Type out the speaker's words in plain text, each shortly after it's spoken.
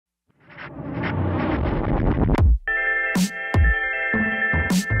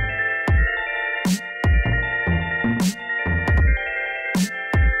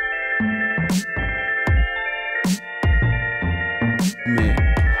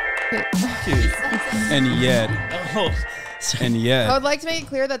And yet. I would like to make it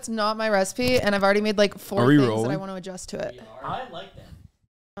clear that's not my recipe, and I've already made like 4 things that I want to adjust to it. I like that.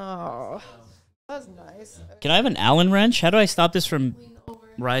 Oh, that's nice. Can I have an Allen wrench? How do I stop this from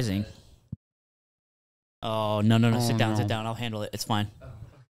rising? Oh, no. Sit down. I'll handle it. It's fine.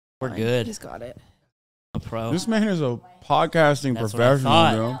 We're good. He's got it. A pro. This man is a podcasting That's professional, what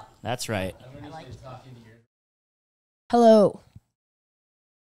I bro. thought. That's right. Hello.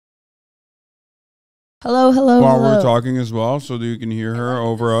 Hello. While we're talking as well, so that you can hear her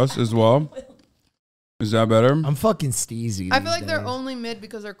over us as well. Is that better? I'm fucking steezy. I feel like they're only mid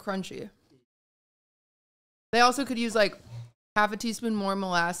because they're crunchy. They also could use like half a teaspoon more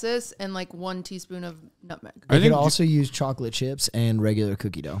molasses and like 1 teaspoon of nutmeg. I could also use chocolate chips and regular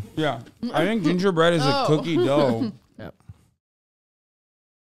cookie dough. Yeah. I think gingerbread is a cookie dough. Yep.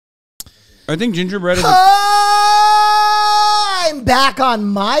 I think gingerbread is I'm back on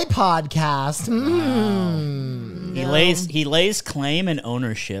my podcast. He lays claim and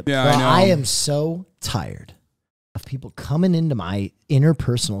ownership. Yeah, Bro, I know. I am so tired of people coming into my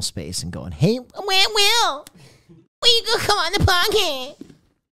interpersonal space and going, "Hey, Will, will you go come on the podcast?"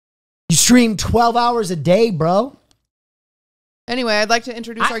 You stream 12 hours a day, bro. Anyway, I'd like to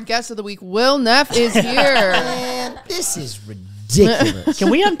introduce our guest of the week. Will Neff is here. Man, this is ridiculous. Can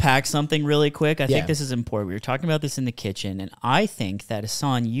we unpack something really quick? I Yeah. think this is important. We were talking about this in the kitchen, and I think that,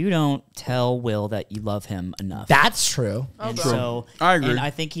 Hasan, you don't tell Will that you love him enough. That's true. And True. so I agree. And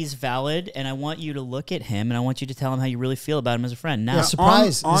I think he's valid, and I want you to look at him, and I want you to tell him how you really feel about him as a friend. Now, Yeah,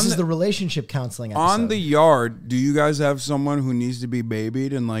 surprise. on This is the- the relationship counseling episode. on the yard. Do you guys have someone who needs to be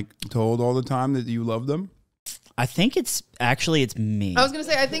babied and like told all the time that you love them? I think it's me. I was going to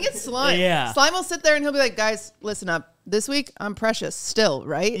say, I think it's Slime. Yeah. Slime will sit there and he'll be like, guys, listen up. This week, I'm precious still,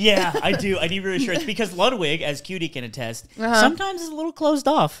 right? Yeah, I do. I need reassurance because Ludwig, as Cutie can attest, sometimes is a little closed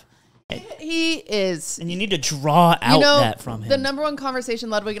off. He is. And you need to draw out that from him. The number one conversation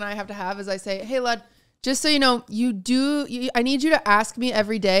Ludwig and I have to have is I say, hey, Lud, just so you know, I need you to ask me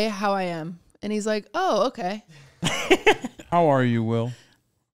every day how I am. And he's like, oh, okay. How are you, Will?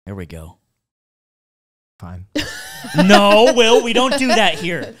 There we go. Fine. No, Will, we don't do that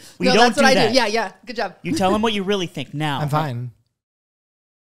here. We No, don't that's do what that. I do. Yeah. Good job. You tell him what you really think now. I'm fine.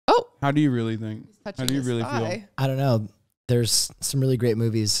 Oh. How do you really think? How Touching do you his really thigh. feel? I don't know. There's some really great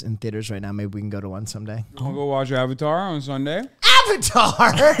movies in theaters right now. Maybe we can go to one someday. I'll go watch Avatar on Sunday.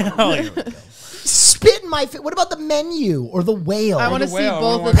 Avatar! Oh, here we go. Spit in my face. What about The Menu or The Whale? I want to the see whale. I both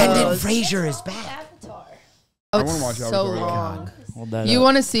wanna of watch Brendan those. Fraser is back. Oh, I wanna it's watch so Avatar. long. Hold that You up.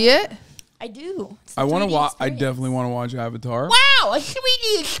 want to see it? I do. It's I want to 3D watch. I experience. definitely want to watch Avatar. Wow, a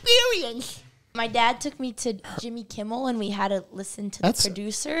 3D experience. My dad took me to Jimmy Kimmel, and we had to listen to the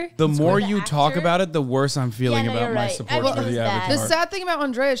producer. The more the you talk actor. about it, the worse I'm feeling Yeah, no, about you're my right. support I for was the bad. Avatar. The sad thing about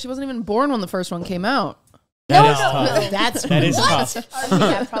Andrea, she wasn't even born when the first one came out. That No, is no, tough. no. That is tough.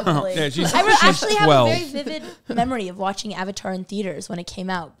 Yeah, probably. Yeah, she's actually have 12. a very vivid memory of watching Avatar in theaters when it came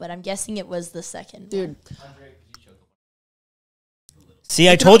out, but I'm guessing it was the second. Dude. See,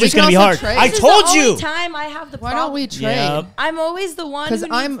 I told you it's going to be hard. trade. I This is told the you. only time I have the Why problem. don't we trade? Yep. I'm always the one who Because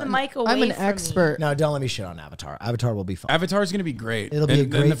needs I'm the mic away I'm an from expert. No, don't let me shit on Avatar. Avatar will be fun. Avatar's gonna be great. It'll be a and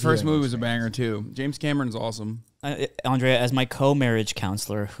great the first viewing movie was a banger too. James Cameron's awesome. Andrea, as my co-marriage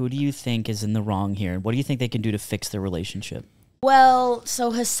counselor, who do you think is in the wrong here? What do you think they can do to fix their relationship? Well,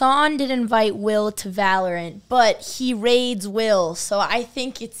 so Hasan did invite Will to Valorant, but he raids Will, so I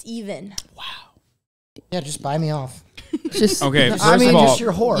think it's even. Yeah, just buy me off. Just Okay, first I mean, of all, just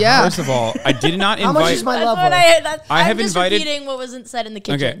your whore. yeah. First of all, I did not How much invite. is my That's love what worth? I I'm have just invited- repeating what wasn't said in the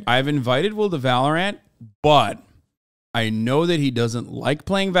kitchen. Okay, I've invited Will to Valorant, but I know that he doesn't like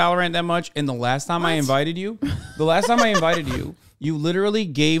playing Valorant that much. And the last time I invited you, you literally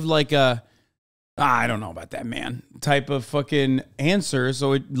gave like a, I don't know about that, man, type of fucking answer.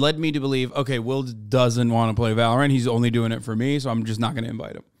 So it led me to believe, okay, Will doesn't want to play Valorant. He's only doing it for me, so I'm just not going to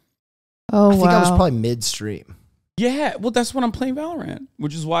invite him. Oh, I think I was probably midstream. Yeah, well, that's when I'm playing Valorant,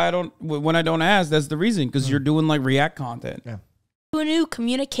 which is why when I don't ask, that's the reason, because you're doing like React content. Yeah. Who knew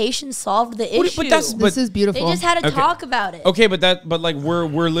communication solved the But issue? This is beautiful. They just had to Okay. talk about it. Okay, but like we're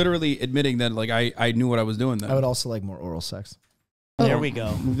literally admitting that like I knew what I was doing then. I would also like more oral sex. There we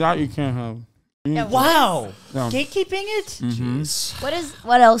go. That you can't have. Yeah, Wow. No. Gatekeeping it? Mm-hmm.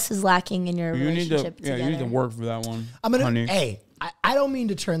 What else is lacking in your You need to, relationship together? you need to work for that one. I'm gonna. honey. Hey, I don't mean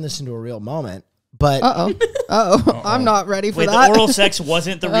to turn this into a real moment, but I'm not ready for Wait, that. the oral sex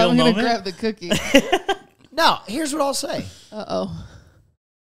wasn't the real I'm gonna moment? grab the cookie. no. Here's what I'll say. Uh-oh.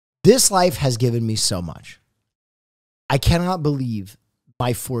 This life has given me so much. I cannot believe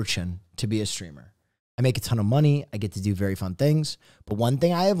my fortune to be a streamer. I make a ton of money. I get to do very fun things. But one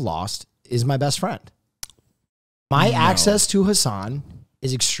thing I have lost is my best friend. My access to Hasan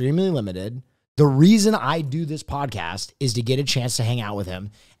is extremely limited. The reason I do this podcast is to get a chance to hang out with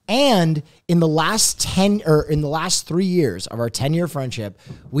him. And in the last 3 years of our 10-year friendship,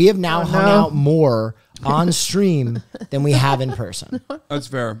 we have now hung out more on stream than we have in person. That's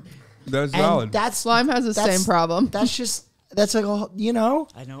fair. That's valid. Slime has the same problem. That's like, you know?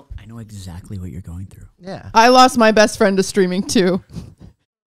 I know exactly what you're going through. Yeah. I lost my best friend to streaming too.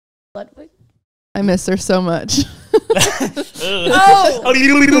 Ludwig? I miss her so much.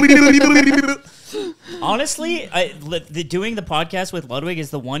 Honestly, doing the podcast with Ludwig is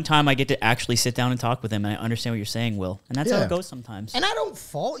the one time I get to actually sit down and talk with him, and I understand what you're saying, Will. And that's how it goes sometimes. And I don't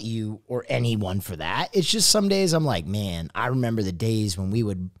fault you or anyone for that. It's just some days I'm like, man, I remember the days when we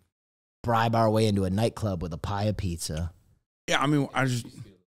would bribe our way into a nightclub with a pie of pizza. Yeah, I mean, I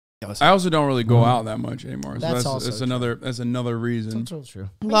also don't really go out that much anymore. So That's another reason. That's true.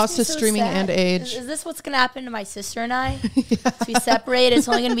 Lost to Makes me so streaming sad. and age. Is this what's going to happen to my sister and I? If we separate, it's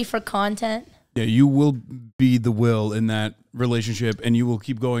only going to be for content. Yeah, you will be the Will in that relationship, and you will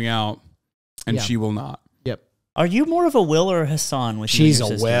keep going out, and she will not. Yep. Are you more of a Will or a Hassan with She's you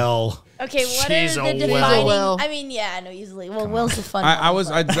and your a sister? Will. Okay, what She's are a the Will. defining? Will. I mean, yeah, I know easily. Well, Will's a fun. I one, was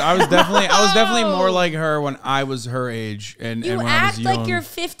but- definitely more like her when I was her age, and You when I was act young. like you're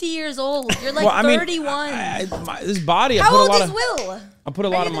 50 years old. You're like Well, I mean, 31. this body. How old is Will? I put a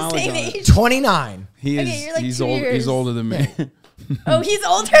Are lot you of the mileage same on it. age? 29. He is. Okay, you're like he's 2 old. years. He's older than me. Oh, he's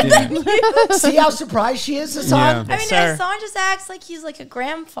older than you. See how surprised she is, Hasan? Yeah. I mean, Sir. Hassan just acts like he's like a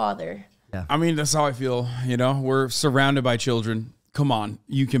grandfather. I mean, that's how I feel. You know, we're surrounded by children. Come on,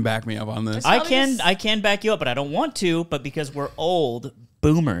 you can back me up on this. I can back you up, but I don't want to. But because we're old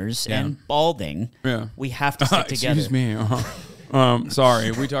boomers and balding, we have to stick together. Excuse me.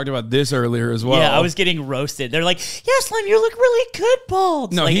 Sorry, we talked about this earlier as well. Yeah, I was getting roasted. They're like, "Yeah, Slime, you look really good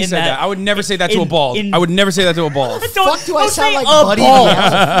bald." No, like, he in said that. I would never say that to a bald. in- I would never say that to a bald. Fuck do I don't sound say like a Buddy? bald.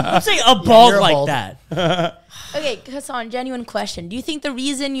 Now? Don't say a bald you're like bald. that. Okay, Hassan, genuine question. Do you think the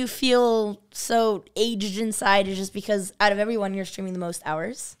reason you feel so aged inside is just because out of everyone you're streaming the most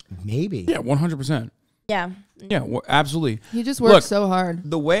hours? Maybe. Yeah, 100%. Yeah. Yeah, absolutely. He just works Look, so hard.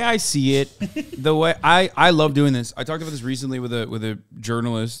 The way I see it, the way I love doing this. I talked about this recently with a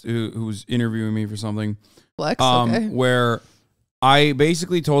journalist who was interviewing me for something. Flex, okay. Where I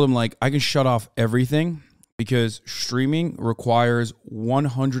basically told him, like, I can shut off everything because streaming requires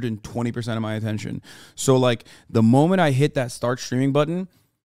 120% of my attention. So, like, the moment I hit that start streaming button,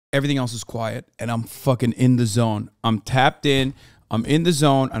 everything else is quiet and I'm fucking in the zone. I'm tapped in. I'm in the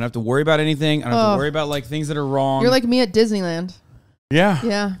zone. I don't have to worry about anything. I don't have to worry about, like, things that are wrong. You're like me at Disneyland. Yeah.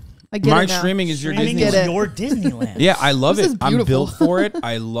 Yeah. I get My it now. streaming is your Streaming Disney. is get it. your Disneyland. Yeah, I love This it. is I'm beautiful. built for it.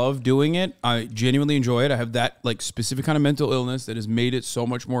 I love doing it. I genuinely enjoy it. I have that, like, specific kind of mental illness that has made it so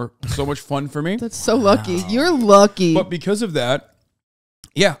much fun for me. That's so lucky. You're lucky. But because of that,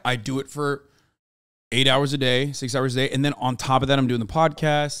 yeah, I do it for 8 hours a day, 6 hours a day. And then on top of that, I'm doing the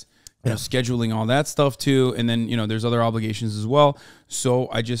podcast, scheduling all that stuff too. And then, there's other obligations as well. So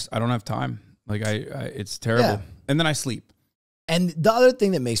I don't have time. Like it's terrible. Yeah. And then I sleep. And the other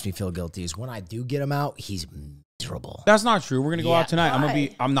thing that makes me feel guilty is when I do get him out, he's miserable. That's not true. We're going to go out tonight. I'm not going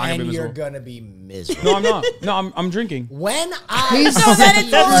And to be you're miserable. going to be miserable. No, I'm not. No, I'm drinking. When I So then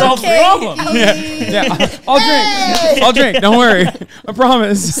it's That all solves the okay. problem. Yeah, I'll drink. I'll drink. Don't worry. I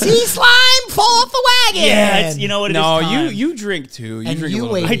promise. see slime fall off the wagon. Yeah, it's, you know what it is. No, time. you drink too. You And drink you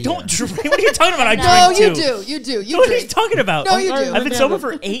a little wait. bit. I don't drink. What are you talking about? I no, drink you too. do. You do. You What are you drink. talking about? No, you do. I've been sober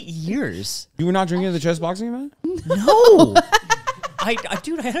for 8 years. You were not drinking at the chess boxing event? No.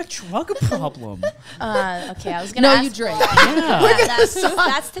 Dude, I had a drug problem. Okay, I was gonna No, ask. you drink. Yeah.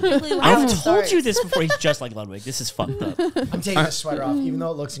 That's typically when I've everyone told starts. you this before. He's just like Ludwig. This is fucked up. I'm taking this sweater off, even though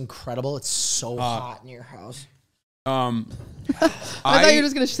it looks incredible. It's so hot in your house. I thought you were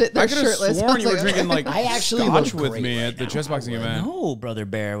just gonna sit there I could have shirtless. I sworn was you were like, drinking like I actually scotch look with great me right at the now. chess boxing event. No, Brother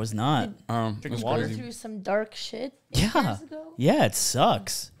Bear was not. Drinking That's water. Through some dark shit. Yeah. Years ago. Yeah, it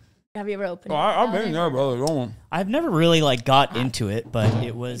sucks. Have you ever opened? Oh, I've been there, brother. Don't. I've never really got into it, but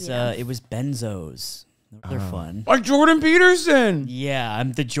it was benzos. They're fun. Like Jordan Peterson. Yeah,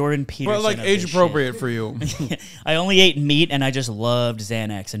 I'm the Jordan Peterson. But like of age this appropriate for you. shit. I only ate meat and I just loved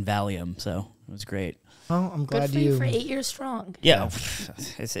Xanax and Valium, so it was great. Oh, I'm Good glad for you for 8 years strong. Yeah,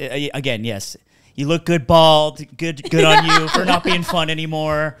 again, yes. You look good bald. Good on you for not being fun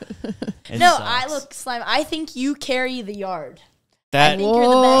anymore. It No, sucks. look, Slime. I think you carry the yard. I that. think you're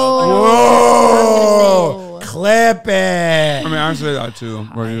the best. Whoa! Clip it. I mean, I say that too.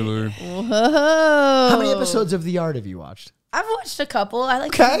 Regularly. Whoa. How many episodes of The Art have you watched? I've watched a couple. I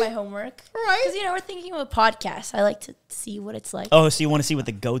like to do my homework. Right. Because, we're thinking of a podcast. I like to see what it's like. Oh, so you want to see what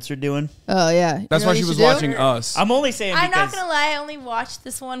the goats are doing? Oh, yeah. That's why she was watching us. I'm only saying I'm because not going to lie. I only watched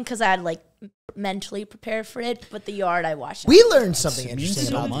this one because I had, mentally prepared for it. But The Yard, I watched. We learned something interesting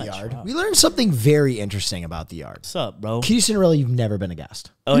so about much. The Yard. Wow. We learned something very interesting about The Yard. What's up, bro? Keith Cinderella, you've never been a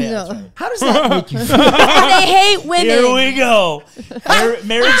guest. Oh, yeah. No. That's right. How does that make you feel? They hate women. Here we go.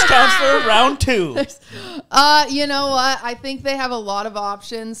 Marriage counselor round 2. You know what? I think they have a lot of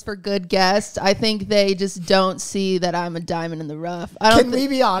options for good guests. I think they just don't see that I'm a diamond in the rough. Can we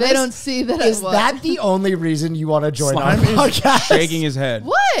be honest? They don't see that. Is that the only reason you want to join our Slime is podcast? shaking his head.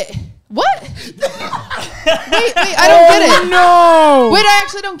 What? What? wait, I don't get it. No. Wait, I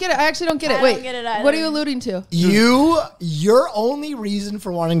actually don't get it. I Wait, don't get it either. what are you alluding to? Your only reason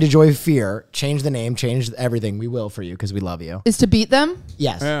for wanting to join Fear, change the name, change everything. We will for you because we love you. Is to beat them?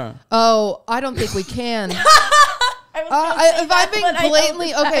 Yes. Yeah. Oh, I don't think we can. I was gonna say if I'm that, being but I don't blatantly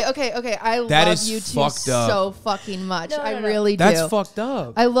think that- okay. I That love is you two fucked up. so fucking much. No, I no. really do. That's fucked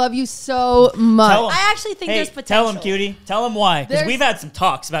up. I love you so much. Tell 'em. I actually think Hey, there's potential. tell him, cutie. Tell him why. Because There's- we've had some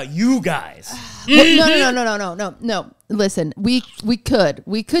talks about you guys. No. Listen, we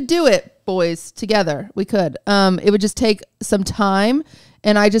could do it, boys, together. We could. It would just take some time,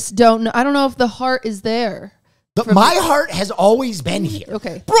 and I just don't know. I don't know if the heart is there. But my heart has always been here.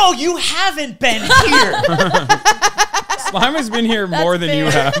 Okay. Bro, you haven't been here. Slime has been here more than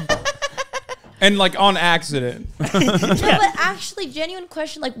you fair. have. And on accident. No, but actually, genuine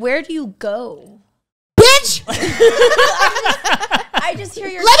question, where do you go? Bitch! I just hear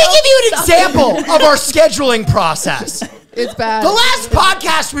your. Let me give you an example of our scheduling process. It's bad. The last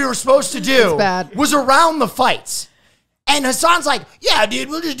podcast we were supposed to do bad. was around the fights. And Hasan's like, yeah, dude,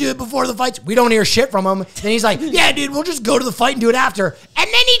 we'll just do it before the fights. We don't hear shit from him. Then he's like, yeah, dude, we'll just go to the fight and do it after. And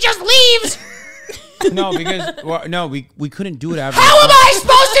then he just leaves. No, because we couldn't do it after. How am I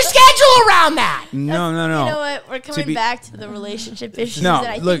supposed to schedule around that? No. You know what? We're coming back to the relationship issues. No, and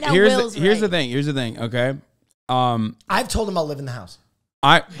I look, think now here's Will's the right. thing. Okay. I've told him I'll live in the house.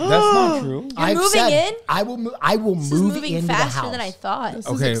 That's not true. I've moving said in? I will This is move moving into the faster house. than I thought. This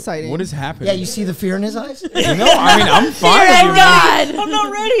is Okay, exciting. what is happening? Yeah, you see the fear in his eyes? No, I mean I'm fine with you. God. I'm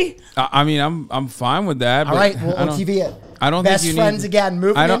not ready. I mean I'm fine with that. All but right, we'll I don't- TV it. I don't Best think you friends need. again,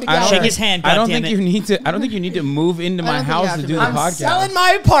 moving I in don't. together. Shake his hand, I don't goddammit. think you need to. I don't think you need to move into my don't think you house have to to do the move. I'm podcast. selling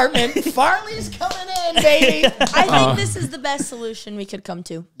my apartment. Farley's coming in, baby. I think this is the best solution we could come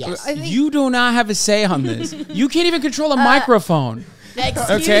to. Yes. I think You do not have a say on this. You can't even control a microphone.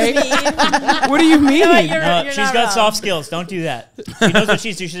 Excuse Okay. me. What do you mean? what, you're- No, you're she's not got wrong. soft skills. Don't do that. She knows what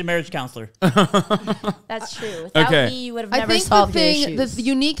she's doing. She's a marriage counselor. That's true. Without Okay. me, you would have I never think solved your the issues.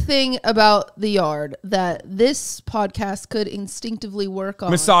 unique thing about The Yard that this podcast could instinctively work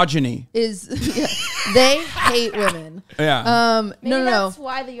on Misogyny. is they hate women. Yeah. Maybe No. that's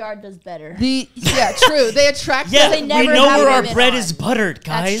why the yard does better. True. They attract. Yeah, they we never know have where our women bread on. is buttered, That's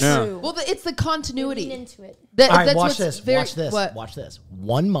guys. Yeah. true. Well, it's the Lean continuity. into it. That, All right, that's watch what's this. very- Watch this. What? Watch this.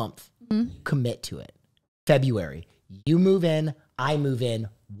 1 month. Commit to it. February. You move in. I move in.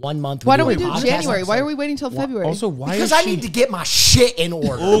 1 month. Why don't we a do podcast January? Why episode. are we waiting till February? Also, why Because is I she? need to get my shit in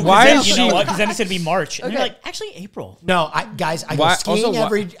order. Ooh, 'cause Why then, is you she- know what? Because then it's gonna be March, and Okay. you're like, actually April. No, guys, I go Why- skiing also,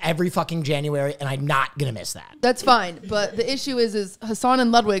 why- every fucking January, and I'm not gonna miss that. That's fine. But the issue is Hasan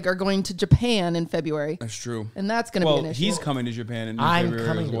and Ludwig are going to Japan in February, That's true. and that's going to Well, be an issue. he's coming to Japan in I'm February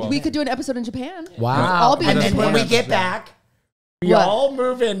coming as to well. We could do an episode in Japan. Wow. I'll be and in then when Japan. we get back, we What? all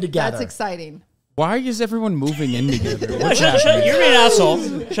move in together. That's exciting. Why is everyone moving in together? What's Shut, happening? you're an asshole.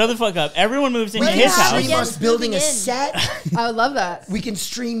 Shut the fuck up. Everyone moves into We his can house. stream Against us building a moving in. set. I would love that. We can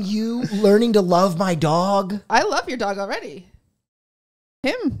stream you learning to love my dog. I love your dog already.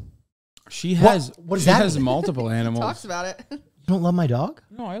 Him She has. What does she that has mean? multiple animals. talks about it. You don't love my dog?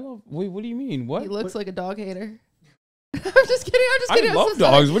 No, I love. Wait, what do you mean? What? He looks like a dog hater. I'm just kidding. I'm just I kidding. I'm love so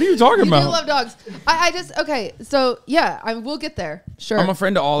sorry. dogs. What are you talking You about? do love dogs. I just okay. So yeah, we'll get there. Sure. I'm a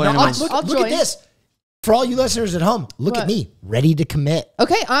friend to all No, animals. look I'll at join. this. For all you listeners at home, look What? at me, ready to commit.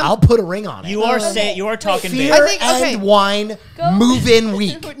 Okay. I'll put a ring on it. You are you are talking Fear big. I think- okay. and wine Go. move in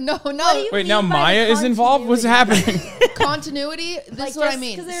week. No. What do you Wait, mean now by Maya the is involved? What's continuity? happening? Continuity. This Like, is what I just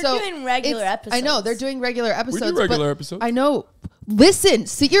mean. 'cause they're So doing regular it's- I know episodes. they're doing regular episodes. regular but episodes. I know. Listen,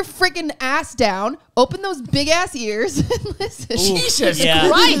 sit your freaking ass down. Open those big ass ears and listen. Jesus Yeah,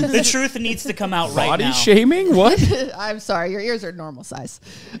 Christ. the truth needs to come out right Body now. shaming? What? I'm sorry, your ears are normal size.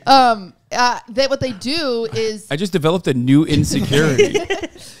 What they do is I just developed a new insecurity. I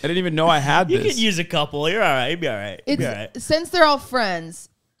didn't even know I had You this. could use a couple. You're all right. You'll be all right. You'll be all right. it's since they're all friends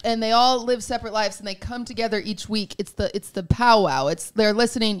and they all live separate lives and they come together each week. It's the powwow. It's they're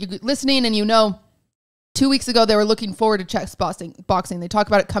listening. You're listening and you know 2 weeks ago, they were looking forward to chess boxing. They talk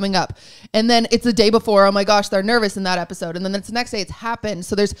about it coming up. And then it's the day before. Oh my gosh, they're nervous in that episode. And then it's the next day it's happened.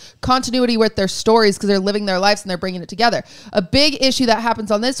 So there's continuity with their stories because they're living their lives and they're bringing it together. A big issue that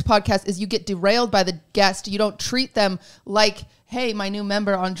happens on this podcast is you get derailed by the guest. You don't treat them like, hey, my new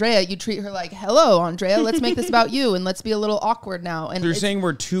member, Andrea. You treat her like, hello, Andrea. Let's make this about you. And let's be a little awkward now. And They're saying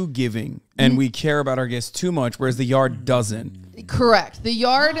we're too giving and we care about our guests too much, whereas the Yard doesn't. Correct. The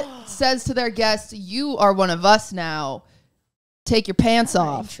Yard says to their guests, you are one of us now. Take your pants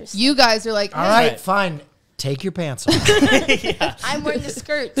off. You guys are like, hey, all right, fine. Take your pants off. I'm wearing a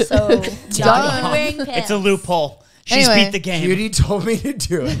skirt, so I'm wearing pants. It's a loophole. She's Anyway. beat the game. Beauty told me to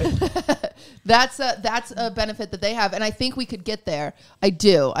do it. That's a benefit that they have. And I think we could get there. I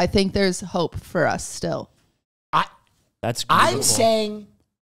do. I think there's hope for us still. That's I'm beautiful. saying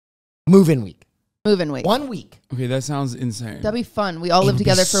move-in week. Moving week. 1 week. Okay, that sounds insane. That'd be fun. We all live It'd be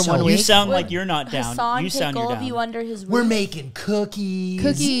together for so 1 You week. sound like you're not down. Hassan You take sound you're all of down. you under his roof. We're making cookies.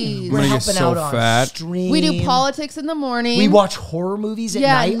 Cookies. We're I'm gonna helping get so out on fat. stream. We do politics in the morning. We watch horror movies at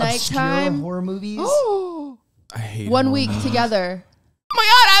Yeah, night. nighttime. Obscure horror movies. I hate 1 horror week movies. together. Oh my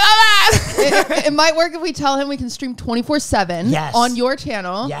god, I love that. It might work if we tell him we can stream 24/7 Yes. on your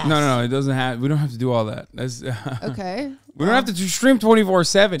channel. Yes. No, it doesn't have. We don't have to do all that. That's, Okay. we don't have to stream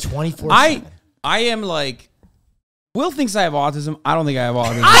 24/7. 24/7. I am like, Will thinks I have autism. I don't think I have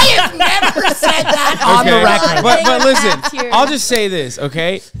autism. I have never said that on the record. But Facts listen, here. I'll just say this,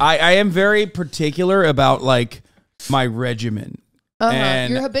 okay? I am very particular about like my regimen.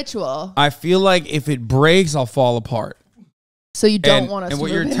 And You're habitual. I feel like if it breaks, I'll fall apart. So you don't And, want us and to what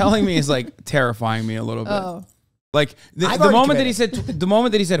move you're in. telling me is like terrifying me a little bit. Oh. Like the I've moment already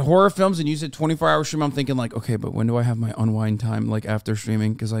that he said horror films and you said 24-hour stream, I'm thinking like, okay, but when do I have my unwind time like after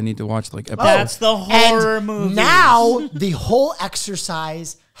streaming because I need to watch like episodes. That's the horror And movie. now the whole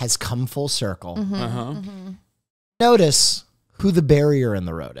exercise has come full circle. Notice who the barrier in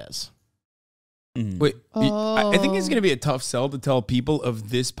the road is. Wait, I think it's going to be a tough sell to tell people of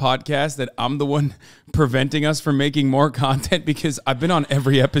this podcast that I'm the one preventing us from making more content because I've been on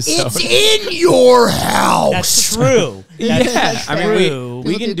every episode. It's in your house. That's true. That's I true. mean,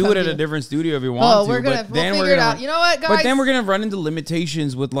 we People can do do come it at to a you. different studio if you want to. We'll figure it out. You know what, guys? But then we're going to run into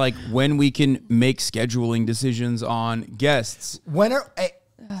limitations with like when we can make scheduling decisions on guests. We're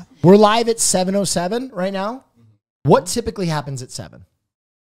live at 7:07 right now. What typically happens at 7?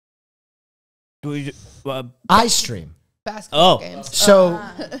 I stream. Basketball Oh. games. So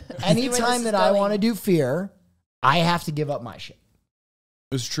this anytime is that I going. want to do Fear, I have to give up my shit.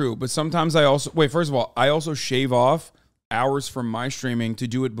 It's true, but sometimes I also first of all, I also shave off hours from my streaming to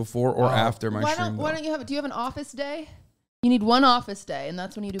do it before or after my Why stream. don't you have? Do you have an office day? You need one office day, and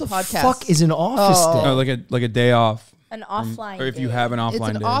that's when you do The podcasts. fuck is an office Oh. day? like a day off, An offline or if you day. have an offline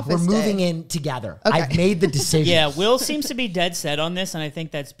It's an day. office We're day. moving in together. Okay. I've made the decision. Yeah, Will seems to be dead set on this, and I think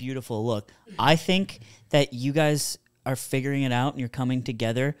that's beautiful. Look, I think that you guys are figuring it out and you're coming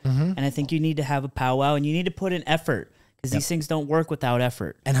together, and I think you need to have a powwow and you need to put in effort because these things don't work without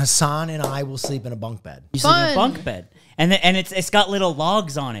effort. And Hassan and I will sleep in a bunk bed. You sleep in Fun. a bunk bed, and it's got little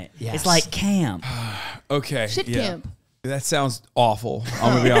logs on it. Yes. It's like camp. Okay, Shit yeah. camp. That sounds awful.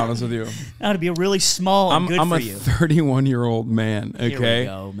 I'm gonna be honest with you. That would be really small and good I'm for a you. 31-year-old man. Okay, Here we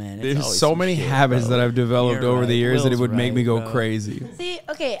go, man. It's There's always so some many shit, habits bro. that I've developed You're over the right. years that it Will's would make me right, go bro. crazy. See,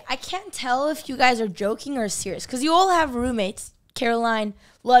 okay, I can't tell if you guys are joking or serious because you all have roommates, Caroline,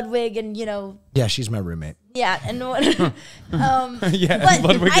 Ludwig, and Yeah, she's my roommate. yeah, and what? Yeah, but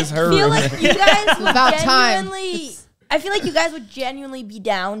Ludwig is her I feel roommate. like you guys would About time. genuinely. I feel like you guys would genuinely be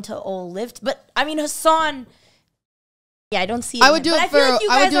down to all lift, but I mean Hassan. Yeah, I don't see. It I would in him, do but it I feel for- like you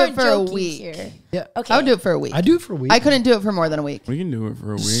I would guys do are it for a joking week. Here. Yeah. Okay. I would do it for a week. I do it for a week. I couldn't do it for more than a week. We can do it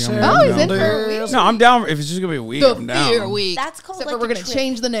for a week. Oh, he's in for a week. No, I'm down. If it's just gonna be a week, The I'm down. Fear Week. That's called Except like for we're a gonna trip.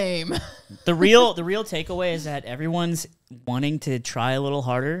 change the name. The real takeaway is that everyone's wanting to try a little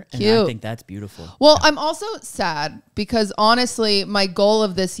harder, and I Cute. think that's beautiful. Well, I'm also sad because honestly, my goal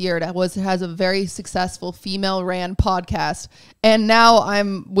of this year has a very successful female ran podcast, and now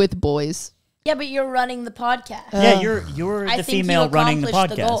I'm with boys. Yeah, but you're running the podcast. Yeah, you're I the think you female running the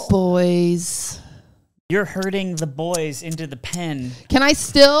accomplished the podcast. goal. Boys. You're herding the boys into the pen. Can I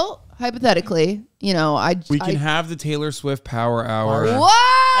still hypothetically? We can have the Taylor Swift Power Hour.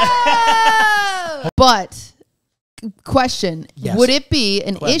 Whoa! But question: Yes. would it be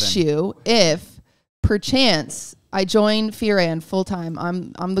an Clevin. issue if, perchance, I join Fear&, full time?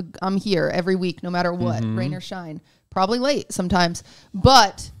 I'm here every week, no matter what, rain or shine. Probably late sometimes,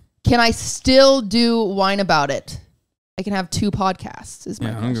 but can I still do Wine About It? I can have 2 podcasts. Is my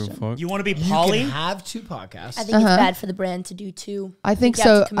Yeah, I don't give a question. fuck. You want to be You poly? can have 2 podcasts. I think it's bad for the brand to do 2. I think you have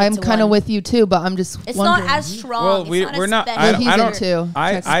so. to commit I'm to kind of one. with you too, but I'm just It's wondering. not as strong. Well, It's we're not. as I Well, he's don't. in too.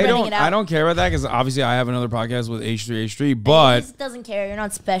 I Spreading don't. it out. I don't care about that because obviously I have another podcast with H3H3. He But just doesn't care. You're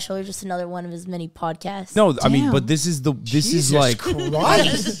not special. You're just another one of his many podcasts. no, I mean, Damn. but this is Jesus like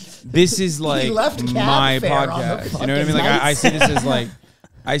Christ. this is like left cab my fare on the podcast. You know what I mean? fucking Like I see this lights. as like.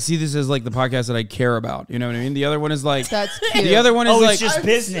 I see this as like the podcast that I care about. You know what I mean? The other one is like That's cute. the other one is Oh, like it's just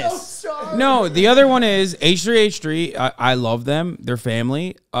business. no. The other one is H3H3. I love them. They're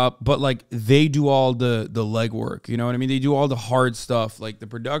family. But like they do all the legwork. You know what I mean? They do all the hard stuff, like the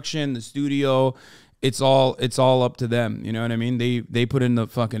production, the studio. It's all up to them. You know what I mean? They put in the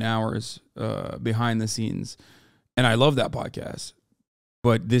fucking hours behind the scenes, and I love that podcast.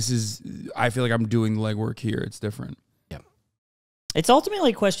 But this is, I feel like I'm doing the legwork here. It's different. It's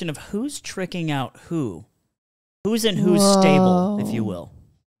ultimately a question of who's tricking out who. Who's in whose stable, if you will.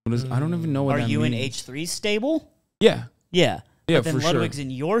 What is, I don't even know what Are that you in means. H3's stable? Yeah. Yeah. Yeah, But then for sure. Ludwig's in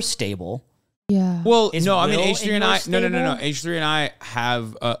your stable. Yeah. Well, Is no, I mean Will H3 in and your I. No. stable? H3 and I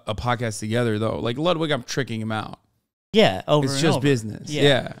have a podcast together though. Like Ludwig, I'm tricking him out. Yeah, over It's and just over. business.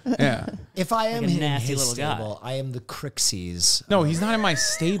 Yeah. Yeah. If I am Like a in nasty his little guy. stable, I am the Crixies. No, he's not in my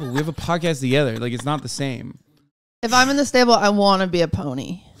stable. We have a podcast together. Like it's not the same. If I'm in the stable, I want to be a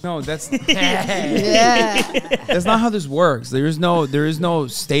pony. No, that's Yeah. that's not how this works. There is no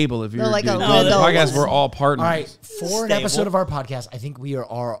stable if you're like a doing little- the podcast. We're all partners. All right, for an Stable. episode of our podcast, I think we are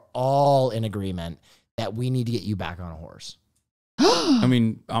all in agreement that we need to get you back on a horse. I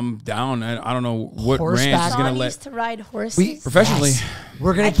mean, I'm down. I don't know what Horseback. ranch is Sean gonna let used to ride horses. We professionally. Yes.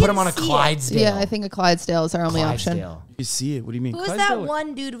 We're gonna I put can him on a see it. Clydesdale. Yeah, I think a Clydesdale is our only option. Clydesdale. You see it? What do you mean? Who is Clydesdale? that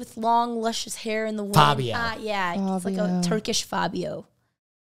one dude with long, luscious hair in the wind? Fabio. Yeah, it's like a Fabio. Turkish Fabio.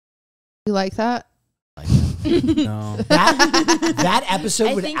 You like that? No. That episode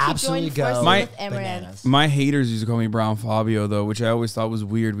I would think he absolutely joined go forces My- with Emran. bananas. My haters used to call me Brown Fabio though, which I always thought was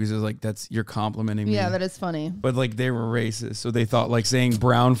weird because it's like you're complimenting me. Yeah, that is funny. But like they were racist, so they thought like saying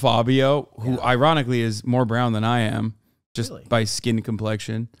Brown Fabio, who ironically is more brown than I am, just Really? by skin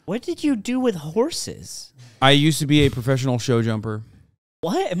complexion. What did you do with horses? I used to be a professional show jumper.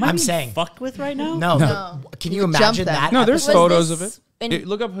 What? Am I I'm being saying- fucked with right now? No, No. but can You you would imagine jump them. that? No, there's episode? photos of this it. in-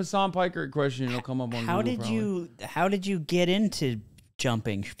 Look up Hassan Piker question; it'll come up on. How Google did probably. how did you get into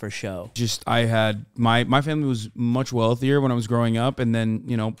jumping for show? Just I had my family was much wealthier when I was growing up, and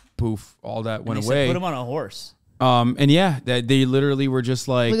then poof, all that went And they said, away. put him on a horse. And yeah, that they literally were just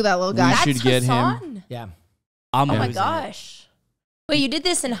like, Look at that little we guy. should That's get him. Hassan? Yeah. I'm Oh my losing it. gosh. Wait, you did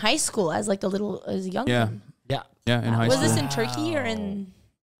this in high school as like as a young Yeah, one. Yeah. yeah, in high Was school. this in Turkey or in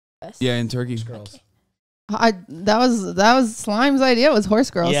Yeah, in Turkey. Girls. That was Slime's idea. Was horse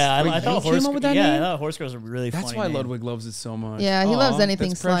girls. Yeah, Wait, I thought he came horse. up with that yeah, name? I thought horse girls are really That's funny. why name. Ludwig loves it so much. Yeah, he loves Aw, anything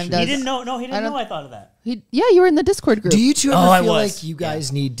that's slime precious. does. He didn't know. No, he I didn't don't- know I thought of that. Yeah, you were in the Discord group. Do you two ever Oh, I feel was. like you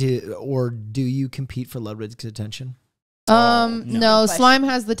guys need to, or do you compete for Ludwig's attention? no. No, Question. Slime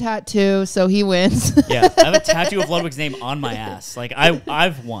has the tattoo, so he wins. Yeah, I have a tattoo of Ludwig's name on my ass. Like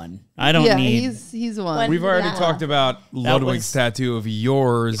I've won. I don't yeah, need. he's one. When- We've already Yeah. talked about Ludwig's was- tattoo of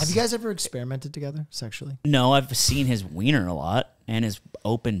yours. Have you guys ever experimented together sexually? No, I've seen his wiener a lot and his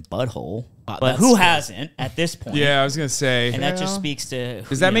open butthole. But that's who good. hasn't at this point? Yeah, I was gonna say. and that just Girl. speaks to.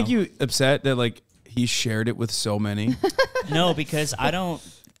 Does that make you upset that like he shared it with so many? No, because I don't.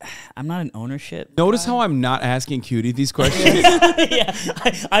 I'm not an ownership. Notice how I'm not asking Cutie these questions. Yeah,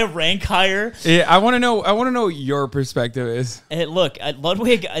 I rank higher. Yeah, I want to know. I want to know what your perspective is. Look,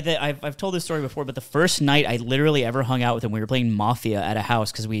 Ludwig, I've told this story before, but the first night I literally ever hung out with him, we were playing Mafia at a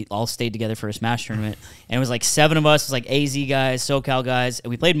house because we all stayed together for a Smash tournament. And it was like 7 of us, it was like AZ guys, SoCal guys, and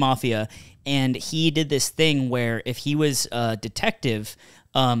we played Mafia. And he did this thing where if he was a detective,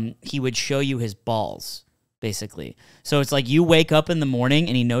 he would show you his balls, basically. So it's like you wake up in the morning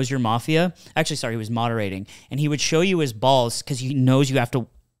and he knows you're Mafia. Actually, sorry, he was moderating. And he would show you his balls because he knows you have to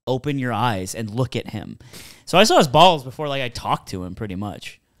open your eyes and look at him. So I saw his balls before like I talked to him pretty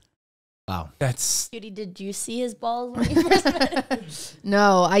much. Wow. That's Judy, did you see his balls when you first met him?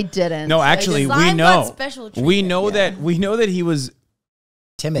 no, I didn't. no. Actually, we Slime got know. special We treatment. know that. We know that he was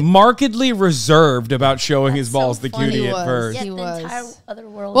Timid. markedly reserved about showing his That's so balls to funny. Cutie He at was. first. Yet He the was. entire other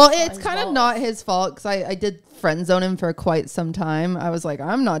world Well, saw it's his kind of balls. not his fault because I did friend zone him for quite some time. I was like,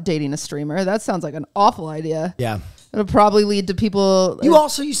 I'm not dating a streamer. That sounds like an awful idea. Yeah. It'll probably lead to people. You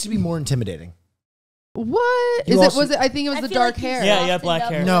also used to be more intimidating. What You is also- it? Was it? I think it was I the feel dark like he's hair. Yeah, yeah, softened black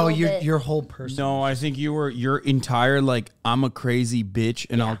up hair. a No, little bit. your whole person. No, I think you were your entire like I'm a crazy bitch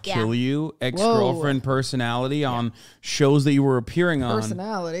and I'll Yeah. kill you ex-girlfriend personality on shows that you were appearing on.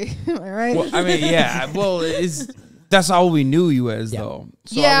 Personality. Am I right? Well, I mean, yeah. Well, is that's all we knew you as, though.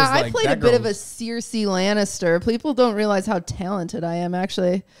 So yeah, was I like, played a that bit of a girl's- Cersei Lannister. People don't realize how talented I am,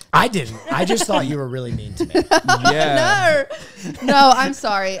 actually. I didn't. I just thought you were really mean to me. Yeah. No, I'm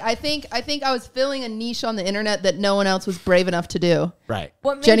sorry. I think I was filling a niche on the internet that no one else was brave enough to do. Right.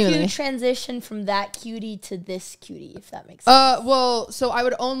 What made Genuinely. you transition from that cutie to this cutie, if that makes sense? Well, so I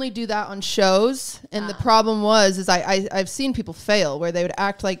would only do that on shows, and the problem is I've seen people fail where they would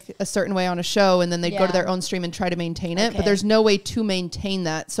act like a certain way on a show, and then they'd go to Yeah. their own stream and try to maintain it, but Okay. there's no way to maintain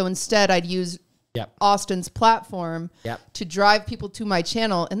that. So instead, I'd use Austin's platform to drive people to my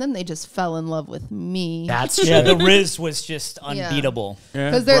channel, and then they just fell in love with me. That's true. Yeah, the Riz was just unbeatable.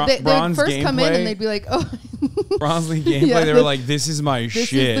 Because they would Bronze first come in and gameplay- they'd be like, "Oh, Bronze League gameplay. Yeah, They were like, "This is my this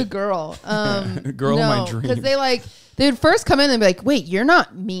shit." is the girl." Girl of my because dreams. they would first come in and be like, "Wait, you're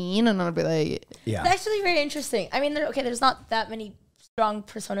not mean," and I'd be like, Yeah. It's actually very interesting. I mean, there's not that many strong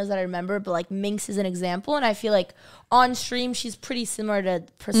personas that I remember, but like Minx is an example, and I feel like on stream she's pretty similar to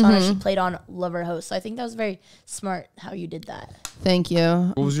persona she played on Lover Host. So I think that was very smart how you did that. "Thank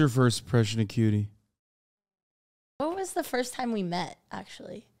you." What was your first impression of Cutie? What was the first time we met?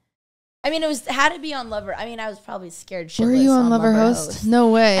 Actually, I mean, had to be on Lover. I mean, I was probably scared shitless. Were you on Lover Host? No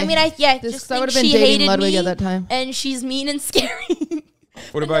way. I mean, just I think would have been she dating hated Ludwig me, at that time. and she's mean and scary.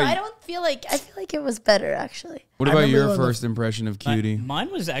 What But no, about I don't feel like I feel like it was better actually. What I about remember your when the- first impression of Cutie?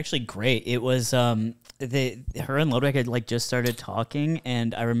 Mine was actually great. It was her and Ludwig had like just started talking,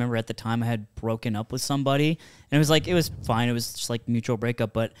 and I remember at the time I had broken up with somebody, and it was fine. It was just like mutual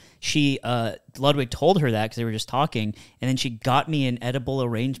breakup, but Ludwig told her that because they were just talking, and then she got me an edible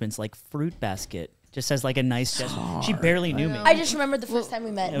arrangements like fruit basket. Just as like a nice gesture. She barely knew me. I just remembered the first time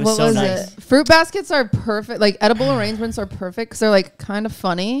we met. It was What so was nice. it? Fruit baskets are perfect. Like edible arrangements are perfect because they're like kind of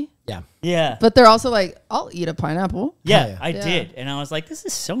funny, Yeah. Yeah. but they're also like, I'll eat a pineapple. Yeah, yeah. I Yeah. did. And I was like, this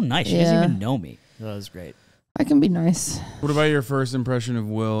is so nice. She doesn't Yeah. even know me. So that was great. I can be nice. What about your first impression of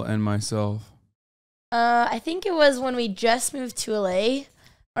Will and myself? I think it was when we just moved to LA,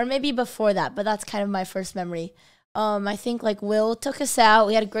 or maybe before that, but that's kind of my first memory. I think like Will took us out.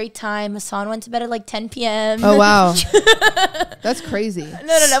 We had a great time. Hasan went to bed at like 10 p.m. Oh wow, that's crazy. No. But you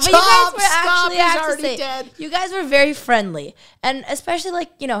guys Stop, were actually, he's I have to already say, dead. you guys were very friendly. And especially like,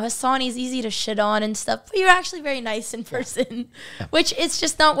 Hasan, he's easy to shit on and stuff, but you're actually very nice in person, which it's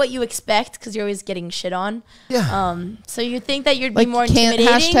just not what you expect because you're always getting shit on. Yeah. So you think that you'd Like be more intimidating.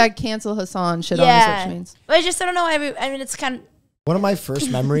 hashtag cancel Hasan shit on is what she means. But I just, I don't know. I mean, it's kind of, One of my first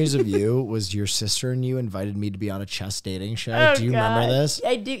memories of you was your sister and you invited me to be on a chess dating show. oh, Do you God. remember this?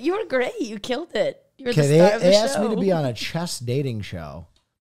 I do. You were great. You killed it. You were Okay, the star of the they show. asked me to be on a chess dating show.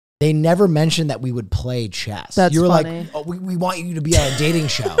 They never mentioned that we would play chess. That's you were funny. like, oh, we want you to be on a dating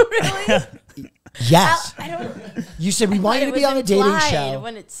show. Really? Yes. I don't. You said we want you to It be was on a dating implied show.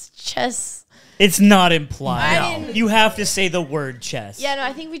 when it's chess. It's not implied. I didn't- You have to say the word chess. Yeah, no,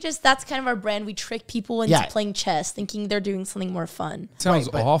 I think that's kind of our brand. We trick people into Yeah. playing chess, thinking they're doing something more fun. Sounds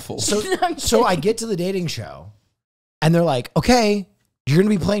but- awful. So I get to the dating show and they're like, okay, you're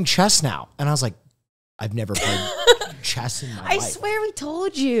going to be playing chess now. And I was like, I've never played chess in my I life. swear we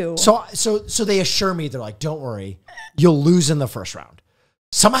told you. So they assure me, they're like, don't worry, you'll lose in the first round.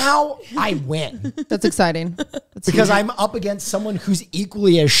 Somehow I win That's exciting. That's because I'm up against someone who's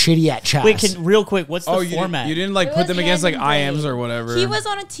equally as shitty at chess. Wait, real quick, what's the you format? didn't like It put was them against like hand and IMs or whatever. He was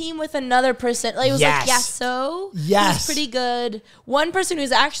on a team with another person. Like it was Yes. like Yasso. Yes. He was pretty good. One person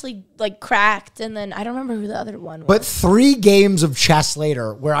who's actually like cracked, and then I don't remember who the other one was. But 3 games of chess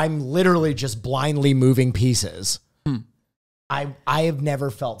later, where I'm literally just blindly moving pieces, I have never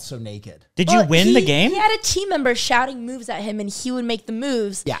felt so naked. Did you Well, win the game? He had a team member shouting moves at him, and he would make the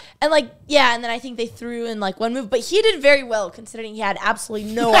moves. Yeah. And and then I think they threw in like one move, but he did very well considering he had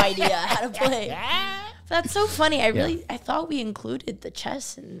absolutely no idea how to play. That's so funny. I thought we included the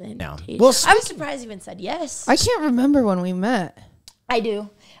chess and No. dating. Well, I was surprised you even said yes. I can't remember when we met. I do.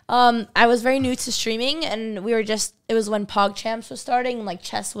 I was very new to streaming, and it was when PogChamps was starting, and like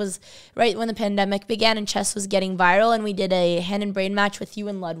chess was right when the pandemic began, and chess was getting viral, and we did a hand and brain match with you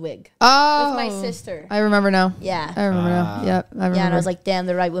and Ludwig. Oh, With my sister. I remember now. Yeah. I remember now. Yep, I remember. Yeah, and I was like, damn,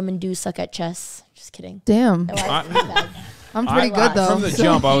 the right women do suck at chess. Just kidding. damn, No, I think that- I'm pretty good though. From the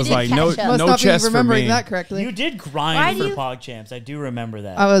jump, I was did like, catch no, up. Must no not be chess for remembering me. that correctly. You did Why grind do for you- PogChamps. I do remember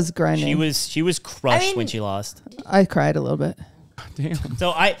that. I was grinding. She was crushed I mean- when she lost. I cried a little bit. Damn.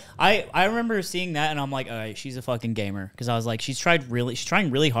 So I remember seeing that, and I'm like, all right, she's a fucking gamer, because I was like, she's trying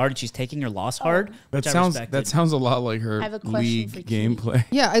really hard, and she's taking her loss hard. That which I sounds respected. that sounds a lot like her I have a question league for Cutie. gameplay.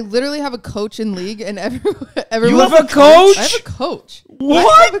 Yeah, I literally have a coach in league, and everyone. You have a coach? I have a coach.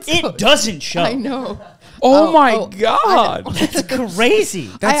 What? I have a It coach. doesn't show. I know. Oh my God. That's crazy.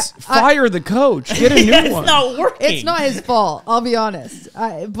 That's fire the coach. Get a new It's one. not working. It's not his fault. I'll be honest.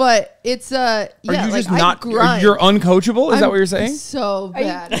 But it's Are yeah, you like, just not? grind. You're uncoachable. Is that what you're saying? So Are you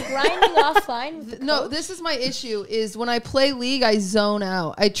bad. grinding offline? With the No, coach? this is my issue. Is when I play League, I zone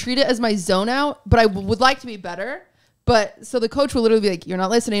out. I treat it as my zone out, but I would like to be better. But so the coach will literally be like, "You're not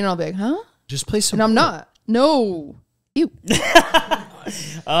listening," and I'll be like, "Huh?" Just play some. And I'm not. No. You.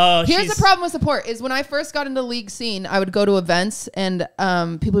 Oh, Here's the problem with support is when I first got into League scene, I would go to events and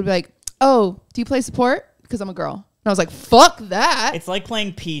people would be like, "Oh, do you play support?" Because I'm a girl. And I was like, "Fuck that." It's like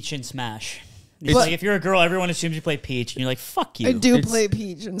playing Peach in Smash. It's But- like if you're a girl, everyone assumes you play Peach, and you're like, "Fuck you." I do It's- play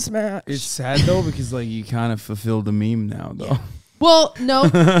Peach and Smash. It's sad though because like you kind of fulfilled the meme now though. Well, no.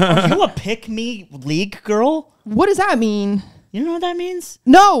 Are you a pick me League girl? What does that mean? You know what that means?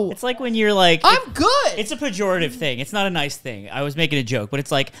 No. It's like when you're like, I'm good. it's a pejorative thing. It's not a nice thing. I was making a joke, but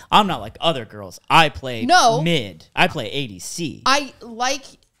it's like I'm not like other girls. I play mid. I play ADC. I like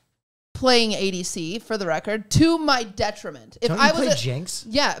playing ADC for the record to my detriment. If Don't I you was play a, Jinx?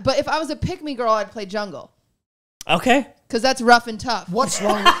 yeah, but if I was a pick me girl, I'd play jungle Okay. because that's rough and tough. What's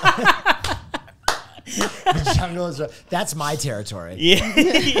wrong? The jungle is. That's my territory.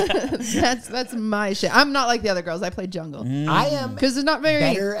 Yeah. That's my shit. I'm not like the other girls. I play jungle I am because it's not very.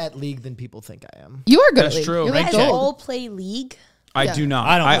 better at League than people think I am. You are good. That's at League. true. You're You like guys Okay. gold. all play League? I Yeah. do not.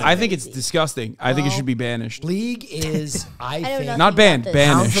 I don't play I think it's disgusting. I think it should be banished. League is, I know think, nothing Not banned, about this.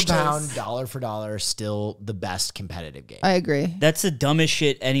 pound for banished. pound, dollar for dollar, still the best competitive game. I agree. That's the dumbest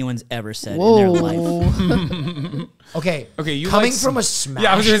shit anyone's ever said in their life. Whoa. Okay, You coming like from a Sm- Smash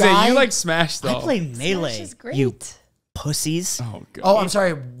Yeah, I was gonna guy, say you like Smash though. I play Melee. Smash is great. You pussies. Oh god. Oh, I'm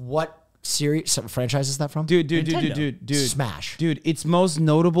sorry. What series, franchise is that from? dude. Smash. Dude, it's most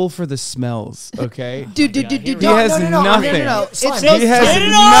notable for the smells. Okay. Dude. here we Don't- go. He has nothing. Slime, It's He has Get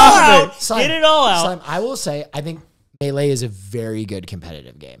it all nothing. out. Slime, Get it all out. Slime, I will say, I think Melee is a very good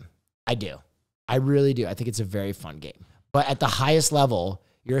competitive game. I do. I really do. I think it's a very fun game. But at the highest level,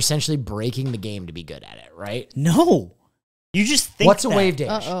 you're essentially breaking the game to be good at it, right? No. You just think What's a that. wave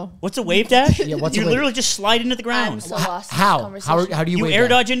dash? Uh-oh. What's a wave dash? Yeah, what's a you wave- literally just slide into the I'm ground. so lost in this How? conversation. How do you You wave air dash?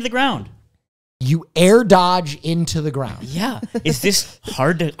 dodge into the ground. You air dodge into the ground. Yeah. Is this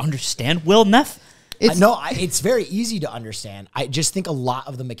hard to understand, Will Meth? It's very easy to understand. I just think a lot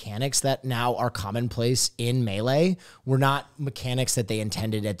of the mechanics that now are commonplace in Melee were not mechanics that they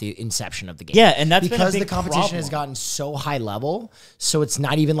intended at the inception of the game. Yeah, and that's been a because big the competition problem. has gotten so high level, so it's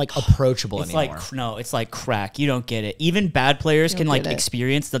not even like approachable It's anymore. like no, it's like crack. You don't get it. Even bad players can like get it.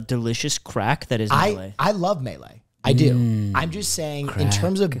 experience the delicious crack that is Melee. I love Melee. I do. I'm just saying, in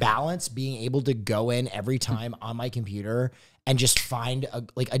terms of balance, being able to go in every time on my computer and just find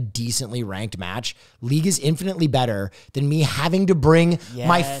a decently ranked match, League is infinitely better than me having to bring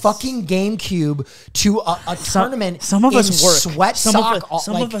my Yes. fucking GameCube to a tournament. Some of in us work. sweat Some sock, of us,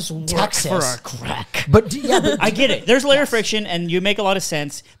 some like of us work Texas. for our crack. But yeah, but, I get it. There's layer friction, and you make a lot of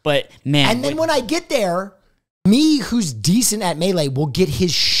sense. But man, and then when I get there, me who's decent at Melee will get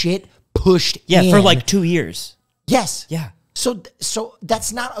his shit pushed. yeah, in. for like 2 years. yes, Yeah. So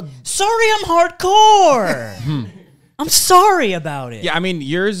that's not a. Sorry, I'm hardcore. I'm sorry about it. Yeah, I mean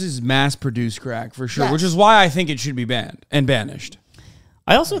yours is mass-produced crack for sure, Yes. which is why I think it should be banned and banished.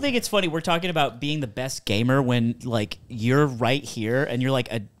 I also think it's funny we're talking about being the best gamer when like you're right here and you're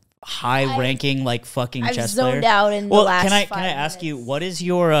like a high ranking like fucking I've chess zoned player. out in the well, last can I 5 ask you minutes. what is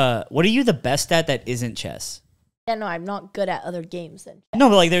your what are you the best at that isn't chess? Yeah, no, I'm not good at other games. Then No,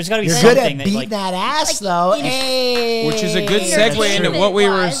 but like there's got to be You're something good at that beating like that ass, Like, though. in- Hey. Which is a good You're segue true. into what we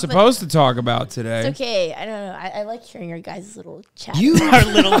were Wise, but- supposed to talk about today. it's okay. I don't know. I like hearing your guys' little chat. You our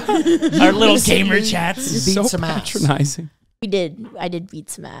little gamer recently chats. beat So some ass. patronizing. I did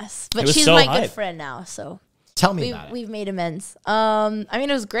beat some ass, It but was she's so my hype. good friend now. So Tell me about it. we've made amends. I mean,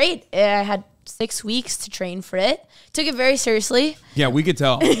 it was great. I had 6 weeks to train for it. Took it very seriously. Yeah, we could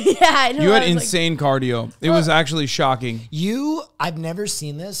tell. Yeah, I know. You had I was like, insane cardio. It was actually shocking. I've never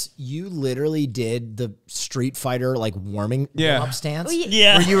seen this. You literally did the Street Fighter like warming Yeah. up stance. Oh, yeah.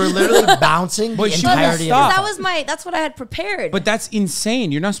 Yeah. Where you were literally bouncing But the she won't entirety of stop. your that's what I had prepared. But that's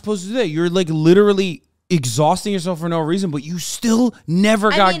insane. You're not supposed to do that. You're like literally exhausting yourself for no reason, but you still never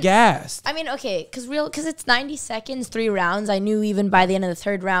got mean- gassed. I mean, okay, because it's 90 seconds, 3 rounds. I knew even by the end of the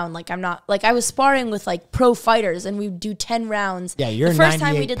 3rd round, like I was sparring with like pro fighters, and we would do 10 rounds. Yeah, you're the a first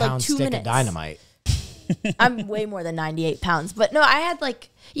time we 98 did like pound 2 stick minutes. of dynamite. I'm way more than 98 pounds, but no, I had like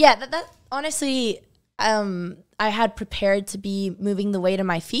that honestly. I had prepared to be moving the weight of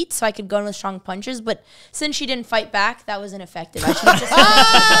my feet so I could go in with strong punches, but since she didn't fight back, that was ineffective. I should have just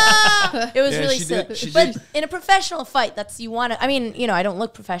It was Yeah, really she silly. did. She But did. in a professional fight, that's you want to. I mean, you know, I don't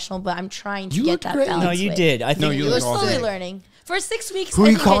look professional, but I'm trying to You get looked that great. balance. No, you weight. did. I think No, you We're look slowly awesome. learning. For 6 weeks. Who are I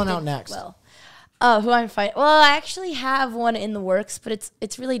you think I calling did out next? Well, who I'm fighting? Well, I actually have one in the works, but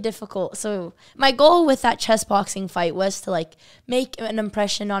it's really difficult. So my goal with that chess boxing fight was to like make an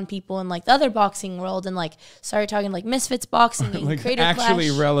impression on people in like the other boxing world and like start talking like Misfits boxing and Like Creator actually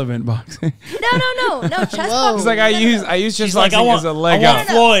Clash. relevant boxing. No, chess boxing. It's like I use just She's like, boxing I want, as a leg I want up.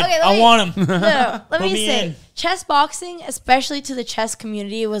 Floyd. Okay, let I me- want him. No, let Put me me say, in. chess boxing, especially to the chess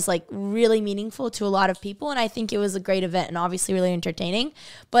community, was like really meaningful to a lot of people, and I think it was a great event and obviously really entertaining.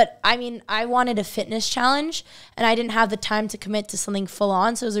 But I mean, I wanted a fitness challenge, and I didn't have the time to commit to something full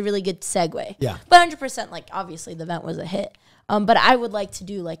on, so it was a really good segue. Yeah. But 100%, like obviously the event was a hit. But I would like to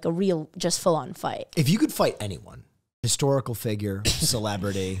do like a real, just full on fight. If you could fight anyone, historical figure,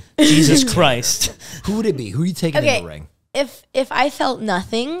 celebrity, Jesus Christ. who would it be? Who are you taking in the ring? If I felt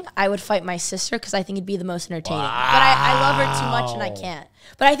nothing, I would fight my sister because I think it'd be the most entertaining. But I love her too much and I can't.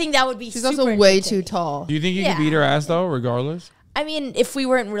 But I think that would be She's super also way entertaining. too tall. Do you think you Yeah. could beat her ass though, regardless? I mean, if we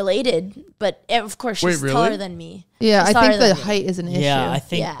weren't related, but of course she's Wait, really? taller than me. Yeah, She's I think taller the than me. height is an issue. Yeah, I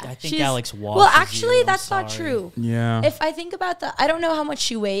think She's- Alex watches Well, actually, you. I'm that's not sorry. true. Yeah. If I think about I don't know how much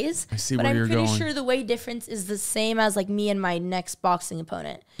she weighs, I see but where I'm you're pretty going. sure the weight difference is the same as like me and my next boxing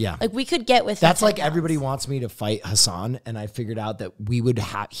opponent. Yeah. Like we could get with. That's like everybody wants me to fight Hasan, and I figured out that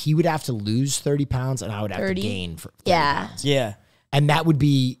he would have to lose 30 pounds, and I would have 30? to gain for 30 Yeah. pounds. Yeah. And that would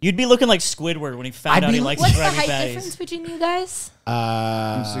be You'd be looking like Squidward when he found I'd out be- he likes What's the Krabby height Patties. difference between you guys?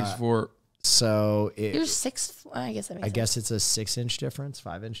 I'm 6'4". so. You're 6. I guess that makes I sense. guess it's a 6-inch difference,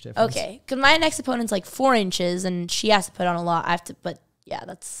 5-inch difference. Okay, because my next opponent's like 4 inches, and she has to put on a lot. I have to, but yeah,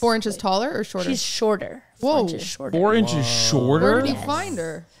 that's 4 inches taller or shorter? She's shorter. 4 Whoa. inches shorter. 4 inches shorter. Where did you find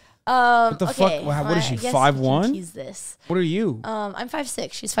her? What the okay, fuck? What is she? I guess 5'1"? we can tease this. What are you? I'm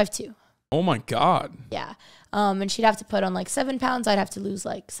 5'6". She's 5'2". Oh my god. Yeah. And she'd have to put on like 7 pounds. I'd have to lose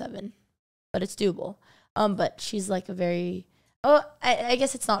like 7, but it's doable. But she's like a very, I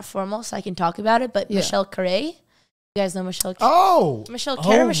guess it's not formal, so I can talk about it. But Yeah. Michelle Carre, you guys know Michelle? Oh, Michelle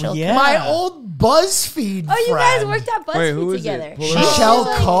Carre, Michelle. yeah. my old BuzzFeed Oh, you friend. guys worked at Wait, BuzzFeed who is it? together. Pull her up. Michelle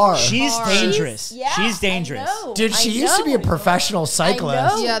She's Carr. She's dangerous. Yeah, She's I dangerous. know, Dude, she I used to be a know. professional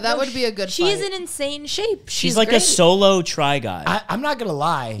cyclist. know. Yeah, that No, would be a good She's fight. in insane shape. She's like a great. solo try guy. I'm not gonna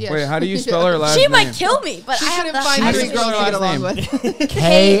lie. Yeah, Wait, how do you spell her last She name? might kill me, but She I have couldn't the find How do three you girls spell to her get last along name? with.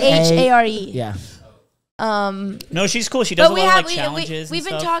 Khare. Yeah. No, she's cool. She does But a we lot of have like challenges. we've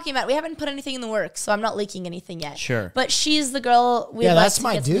and been stuff. talking about it. We haven't put anything in the works, so I'm not leaking anything yet. Sure. But she's the girl we Yeah, like that's to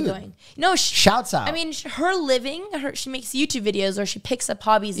my get something dude. going. No, Shouts out. I mean, her living, she makes YouTube videos or she picks up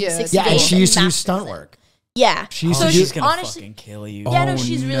hobbies in Yeah, 60 yeah, days. and she used to do masters stunt it. work. Yeah. She used so to do- She's gonna honestly, fucking kill you. Yeah, no,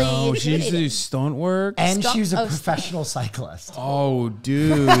 she's really no. She used to do intimidating. stunt work. And Stop- she was a oh, professional cyclist. Oh,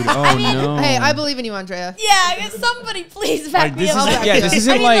 dude. Oh no. Hey, I believe in you, Andrea. Yeah, somebody please back Like, me this up. is- yeah, this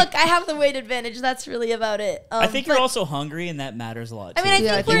isn't I mean, like- look, I have the weight advantage. That's really about it. I think you're but- also hungry, and that matters a lot. I mean, I too.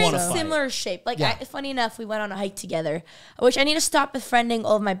 Yeah, think I we're think in so. similar shape. Like, Yeah. funny enough, we went on a hike together, which I need to stop befriending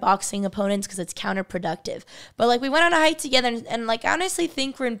all of my boxing opponents because it's counterproductive. But like, we went on a hike together, and like, I honestly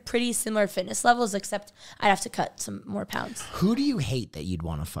think we're in pretty similar fitness levels, except I'd have to cut some more pounds. Who do you hate that you'd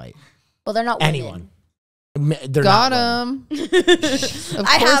want to fight? Well, they're not Anyone. women. They're Got not women. him. Of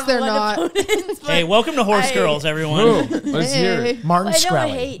I course have they're one not. opponent, but Hey, welcome to Horse I- Girls, everyone. Who? Let's hear it. Martin I don't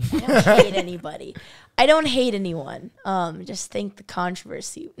Shkreli. hate anybody. I don't hate anyone. Just think the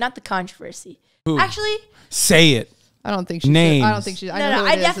controversy, not the controversy. Who? Actually, Say it. I don't think she. Names. I don't think she. I no, know no, who it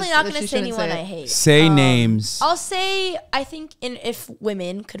I'm is. definitely It's- not going she to say shouldn't anyone it. I hate. Say names. I'll say I think if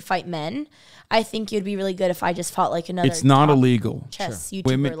women could fight men, I think it would be really good if I just fought like another. It's not top illegal. chess YouTuber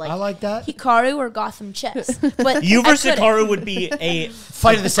Women- like I like that. Hikaru or Gotham Chess. But You I versus couldn't. Hikaru would be a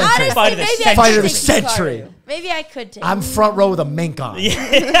Fight of the century. Honestly, Fight of the maybe I century. could Fight of the take century. Hikaru. Maybe I could take. I'm front row with a mink on. but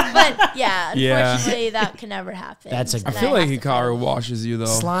yeah, Yeah. unfortunately, that can never happen. That's a- And I feel like have to fight Hikaru him. washes you though.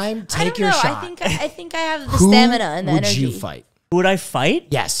 Slime, I take don't your know. shot. I think I have the Who stamina and the would energy. you fight? Who would I fight?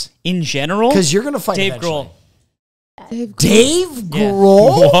 Yes. In general? Because you're going to fight Dave eventually. Grohl. Dave. Dave Yeah.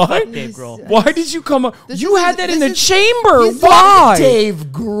 Grohl? What? Dave Grohl. Why did you come up? This You is- had that in the this is- chamber. he's- Why? Dave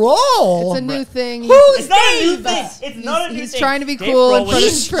Grohl? It's a new thing. It's not a new thing. It's not a new He's thing. trying to be Dave cool in Grohl front of was-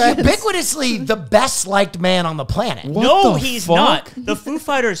 his He's friends. ubiquitously the best liked man on the planet. What No, the he's fuck? not. The Foo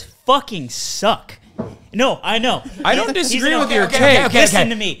Fighters fucking suck. No, I know. I don't He's disagree an- with your okay, take. Listen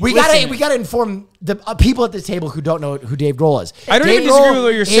to me. We Listen to me. gotta inform the people at the table who don't know who Dave Grohl is. I don't Dave even disagree Grohl with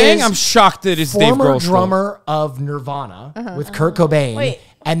what you're saying. is I'm shocked that it's Dave former Grohl's fault. drummer of Nirvana with Kurt Cobain. Wait.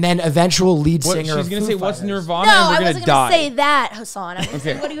 and then eventual lead What, singer. she's of gonna Foo say what's Fighters. Nirvana, No, and I we're gonna wasn't die. gonna say that, Hasan. I was gonna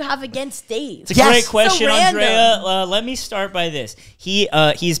say, Okay. what do you have against Dave? It's a great Yes. question, So random. Andrea. Let me start by this. He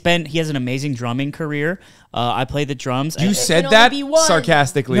has an amazing drumming career. I play the drums. You I- said only that be one.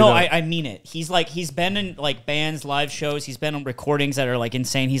 sarcastically. No, though. I mean it. He's been in like bands, live shows. He's been on recordings that are like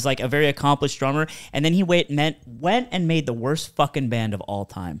insane. He's like a very accomplished drummer. And then he went and made the worst fucking band of all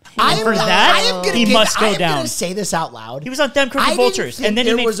time. And for that, he must go I am down. gonna say this out loud. He was on Them Crooked Vultures, and then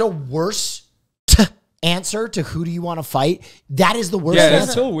there he made was a worse answer to who do you want to fight. That is the worst. yeah, answer.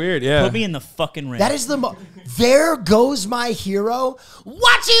 that's so weird. Yeah. put me in the fucking ring. That is there goes my hero.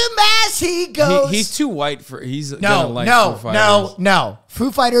 Watch him as he goes. He's too white for. He's gonna like Foo Fighters. no.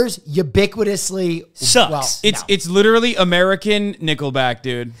 Foo Fighters ubiquitously Sucks. Well, It's literally American Nickelback,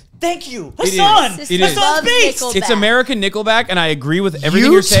 dude. Thank you, is. Hassan. It is. Hassan's Love beast. Nickelback. It's American Nickelback, and I agree with everything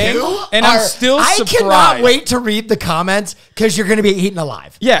you you're saying. two And I'm still I surprised. cannot wait to read the comments because you're going to be eaten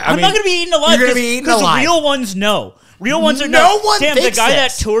alive. Yeah, I I'm mean, not gonna be eaten alive. You're gonna be eaten 'cause alive. real ones know. Real ones are No one Damn, the thinks guy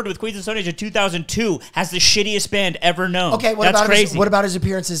this. that toured with Queens of Stone Age in 2002 has the shittiest band ever known. Okay, what That's about crazy. what about his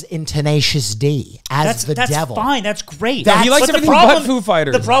appearances in Tenacious D as the that's devil? fine. That's great. He likes But the everything problem, but Foo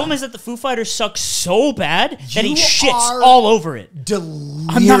Fighters. The problem is that the Foo Fighters suck so bad that he You shits are all over it. Delirious.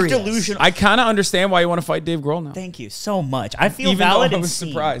 I'm not delusional. I kind of understand why you want to fight Dave Grohl now. Thank you so much. I feel Even though valid I and was seen.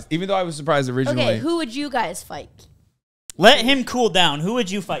 surprised. Even though I was surprised originally. Okay, who would you guys fight? Let him cool down. Who would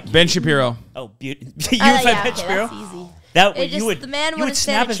you fight? Ben Shapiro. Oh, you would fight Yeah, Ben okay, Shapiro? that's easy. That It you just- would. the man you wouldn't would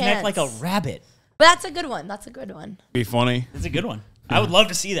stand snap a his neck like a chance. rabbit. But that's a good one. That's a good one. Be funny. That's a good one. I would love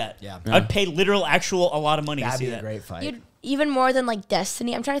to see that. Yeah. I'd pay literal, actual, a lot of money That'd to see be a that. great fight. You'd even more than like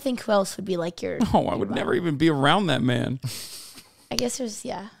Destiny. I'm trying to think who else would be like your. Oh, I would never even be around that man. I guess there's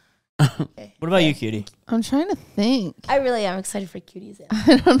What about you, Cutie? I'm trying to think. I really am excited for Cuties.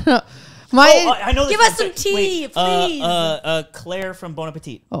 I don't know. My I know. Give this us some one. tea, Wait, please. Claire from Bon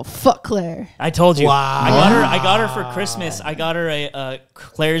Appetit. fuck Claire. I told you. Wow. I got her for Christmas. I got her a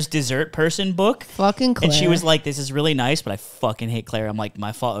Claire's Dessert Person book. Fucking Claire. And she was like, "This is really nice, but I fucking hate Claire." I'm like,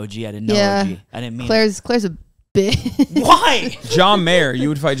 "My fault, OG. I didn't know Yeah. OG. I didn't mean Claire's a bitch. it." Why? John Mayer. You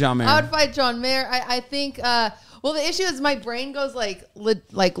would fight John Mayer. I would fight John Mayer. I think. Well, the issue is my brain goes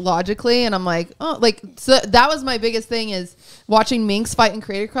like logically, and I'm like, oh, like so that was my biggest thing is watching Minx fight in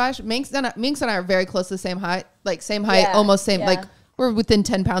Creator Crash. Minx and I are very close to the same height, Yeah, almost same. yeah. Like we're within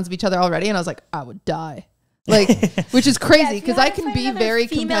 10 pounds of each other already, and I was like, I would die. Like, which is crazy if you because had I to can fight be another very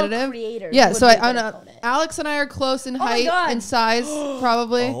female competitive. creator, Yeah, who so would be a I good know opponent? Alex and I are close in my height God. and size,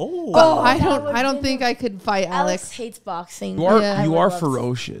 probably. Oh. But Oh, I that would don't be think I could fight Alex Alex. hates boxing. you are, Yeah. you I are would love to-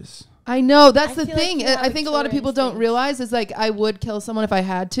 ferocious. I know that's I the feel like thing. you have I a think a lot of killer people don't instinct. realize is like I would kill someone if I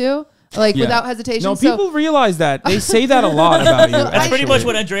had to, like Yeah. without hesitation. No, So- people realize that. They say that a lot about you. That's pretty much actually.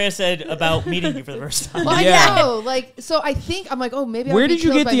 what Andrea said about meeting you for the first time. Well, I Yeah. know. Like, so I think I'm like, oh, maybe. I Where would be did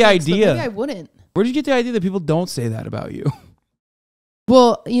you killed get by the Minx, but idea? Maybe I wouldn't. Where did you get the idea that people don't say that about you?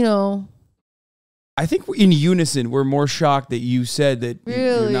 Well, you know, I think in unison, we're more shocked that you said that you're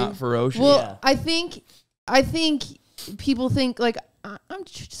Really? not ferocious. well, Yeah. I think people think like I'm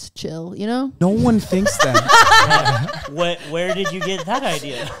just chill, you know. No one thinks that. Where did you get that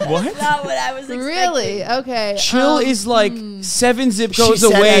idea? What? That's not what I was expecting. Really? Okay. Chill is like 7 zip codes She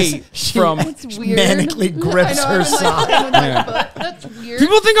said away as she- from. It's weird. manically grips I know, her I'm like, side. with my Yeah. foot. That's weird.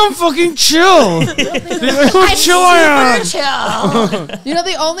 People think I'm fucking chill. They think how chill I am. You know,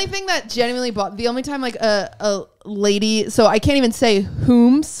 the only thing that genuinely the only time like a lady, so I can't even say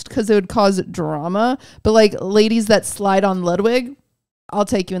whomst because it would cause drama, but like ladies that slide on Ludwig, I'll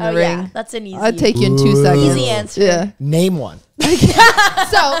take you in the Oh ring. yeah, that's an easy. I'll take you in 2 seconds. Easy answer. Yeah. Name one.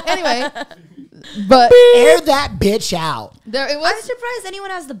 So anyway, but Air that bitch out. there it I'm was. surprised anyone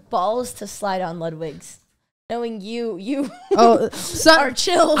has the balls to slide on Ludwig's. Knowing you Oh, are son,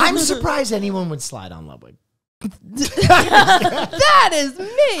 chill. I'm surprised anyone would slide on Ludwig. that is me.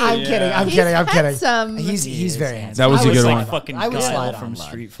 I'm kidding. I'm He's kidding. I'm kidding. handsome. He's very handsome. That was I a would good slide one. on- Fucking I would Guile slide from on Lud.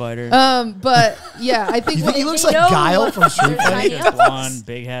 Street Fighter. But yeah, I think You think he looks like No. Guile from Street Fighter? Tiny Blonde,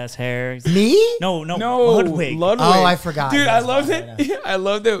 big ass hair. Me? No, No, Ludwig. Oh, I forgot. Dude, I That's love fine, that. I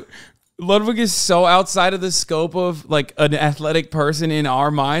love that. Ludwig is so outside of the scope of like an athletic person in our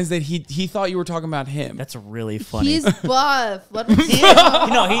minds that he thought you were talking about him. That's really funny. he's buff. Let me see.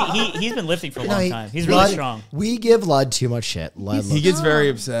 He's been lifting for a No, long he- time. He's really Lud- strong. We give Lud too much shit. Lud, he gets very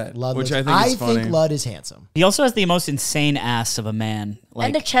upset, Lud which looks- I think is funny. think Lud is handsome. He also has the most insane ass of a man. Like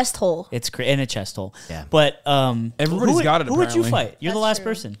and a chest hole. it's in a chest hole. Yeah. But Everybody's who, got it, Who would you apparently. fight? You're the That's last true.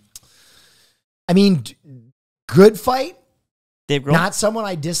 person. I mean, good fight. Dave Grohl. Not someone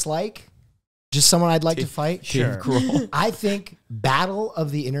I dislike. Just someone I'd like to fight. Sure. I think battle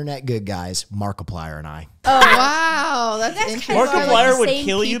of the internet good guys, Markiplier and I. Oh wow, that's interesting. kind of like Markiplier the would same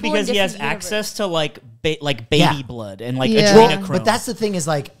kill you people in because he has different access to like baby Yeah. blood and like Yeah. adrenochrome. But that's the thing is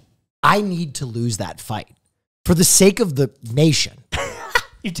like, I need to lose that fight for the sake of the nation.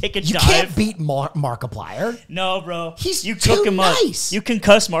 you take a You dive. can't beat Markiplier. No, bro. He's you too cook him nice. up. You can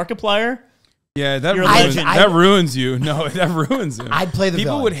cuss Markiplier. Yeah, that You're a ruins, legend. that ruins you. No, that ruins him. I'd play the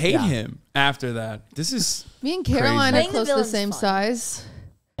People villain. would hate Yeah. him after that. This is Me and Caroline Crazy. are Playing the close to the villain's same fun. size.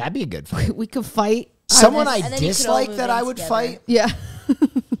 That'd be a good fight. We could fight. Someone I I And then you could all dislike move that in I would together. fight. yeah.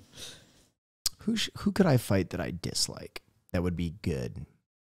 Who could I fight that I dislike that would be good?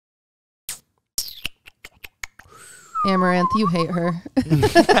 Amaranth, you hate her.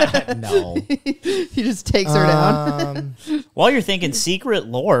 No. He just takes her down. While you're thinking, secret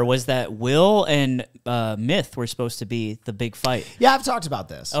lore was that Will and Myth were supposed to be the big fight. Yeah, I've talked about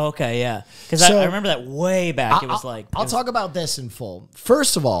this. Oh, okay, yeah. Because So- I remember that way back. It was like I'll talk about this in full.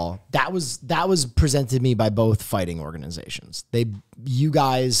 First of all, that was presented to me by both fighting organizations. You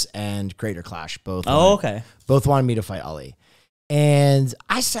guys and Creator Clash both. Oh, okay. Both wanted me to fight Ali, and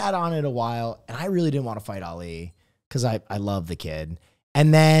I sat on it a while, and I really didn't want to fight Ali because I love the kid.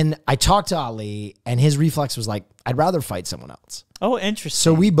 And then I talked to Ali, and his reflex was like, I'd rather fight someone else. Oh, interesting.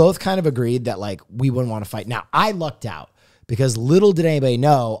 So we both kind of agreed that like we wouldn't want to fight. Now I lucked out because little did anybody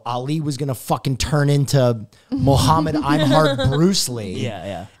know Ali was gonna fucking turn into Muhammad I'm Hard Bruce Lee.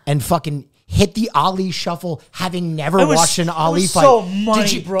 Yeah. And fucking hit the Ali shuffle, having never It was- watched an it Ali was fight. so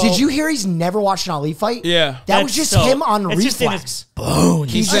money, bro. Did you hear he's never watched an Ali fight? Yeah. That was just him on it's just in his reflex. bone.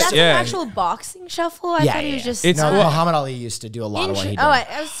 He Oh, said, that's yeah. an actual boxing shuffle? I Yeah, thought he yeah, was yeah. just... It's- No, well- Muhammad Ali used to do a lot of what he did.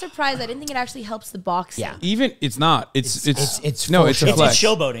 I was surprised. I didn't think it actually helps the boxing. Yeah. even it's not. It's It's no, full it's show. a It's flex.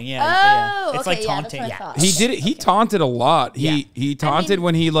 showboating, yeah. Oh, It's okay, like yeah, taunting. that's what I thought. He did it. He taunted a lot. Yeah. He taunted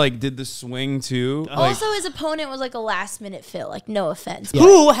when he like did the swing too. Like, Also, his opponent was like a last-minute fill. Like, no offense.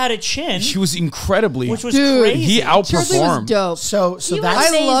 Who had a chin, he was incredibly. which was Dude, crazy. he Churdley was outperformed. dope. So He was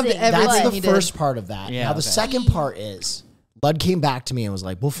that's I loved amazing, everything That's but- the he did. first part of that. Yeah, Now the okay. second part is Lud came back to me and was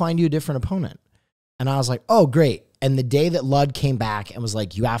like, "We'll find you a different opponent," and I was like, "Oh, great!" And the day that Lud came back and was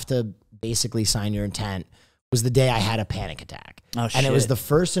like, "You have to basically sign your intent," was the day I had a panic attack, Oh, and it was shit. the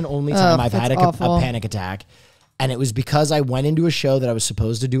first and only time I've that's had a awful. panic attack, and it was because I went into a show that I was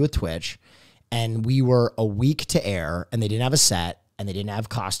supposed to do with Twitch, and we were a week to air, and they didn't have a set. And they didn't have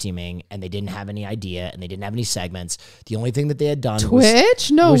costuming, and they didn't have any idea, and they didn't have any segments. The only thing that they had done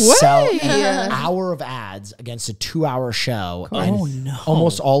Twitch? No was sell way. an hour of ads against a 2-hour show. And Oh, no.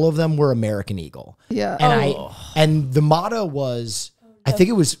 almost all of them were American Eagle. Yeah. And and the motto was, I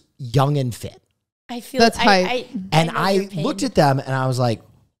think it was young and fit. I feel That's hype. And know I your pain. looked at them and I was like,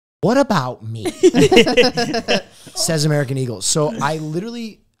 what about me? Says American Eagle. So I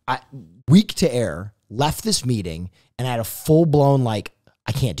literally, week to air, left this meeting and I had a full blown like,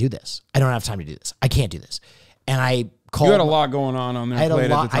 I can't do this. I don't have time to do this. I can't do this. And I called. You had a lot going on their I had a plate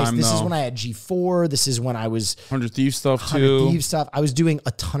lot. at the time. This is though. when I had G4. This is when I was 100 Thieves stuff 100 too. Thieves stuff. I was doing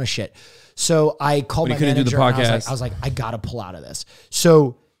a ton of shit. So I called But my you couldn't do the manager. And podcast. I was like, I gotta pull out of this.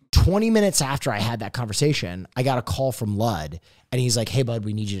 So 20 minutes after I had that conversation, I got a call from Lud, and he's like, "Hey, bud,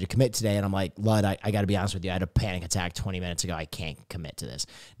 we need you to commit today." And I'm like, "Lud, I got to be honest with you. I had a panic attack 20 minutes ago. I can't commit to this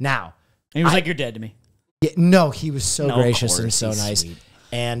now." he was like, "You're dead to me." Yeah, no, he was so No, of gracious and course, so he's nice. sweet.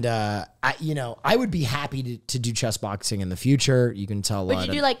 And I would be happy to do chess boxing in the future. You can tell Would Lud.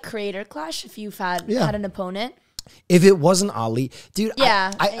 you do like Creator Clash if you've had Yeah. had an opponent? if it wasn't Ali, dude.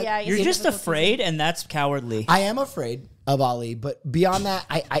 Yeah, I yeah. You're just afraid, and that's cowardly. I am afraid of Ali, but beyond that,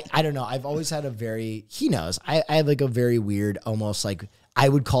 I don't know. I've always had a very, he knows, I have like a very weird, almost like, I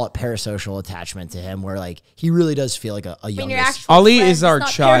would call it parasocial attachment to him, where like he really does feel like a I mean, your youngest. actual Ali friend is our not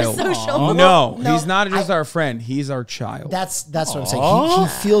child. parasocial. No, No, he's not just our friend. He's our child. That's what I'm saying. He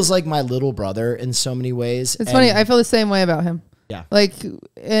feels like my little brother in so many ways. It's funny. I feel the same way about him. Yeah. Like,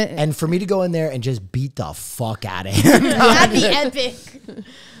 And for me to go in there and just beat the fuck out of him. That'd be epic.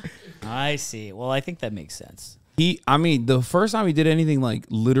 I see. Well, I think that makes sense. I mean, the first time he did anything like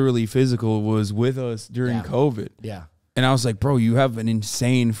literally physical was with us during Yeah. COVID. Yeah. And I was like, bro, you have an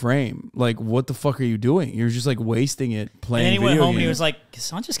insane frame. Like, what the fuck are you doing? You're just like wasting it And playing then he went video home and he games. was like,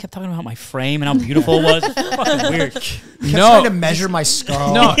 Hassan just kept talking about my frame and how beautiful it was. It's fucking weird. Trying no, to measure my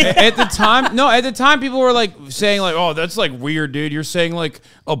skull. no. At the time, people were like saying like, oh, that's like weird, dude. You're saying like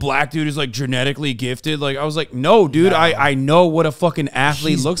a black dude is like genetically gifted. Like, I was like, no, dude. I know what a fucking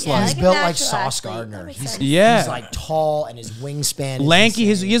athlete looks yeah, like. He's like a built like natural Sauce athlete. Gardner. That makes He's, sense. Yeah. he's like tall and his wingspan is Lanky.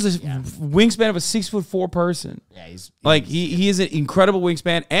 insane. He has a wingspan of a 6'4" person. Yeah, he's Like he is an incredible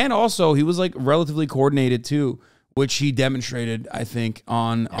wingspan, and also he was like relatively coordinated too which he demonstrated, I think,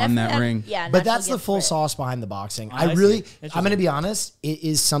 on that ring. Yeah, But that's the full sauce behind the boxing. I'm going to be honest, it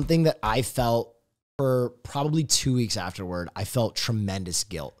is something that I felt for probably 2 weeks afterward. I felt tremendous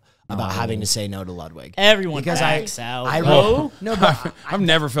guilt about having to say no to Ludwig. Everyone because backs out. No, but I've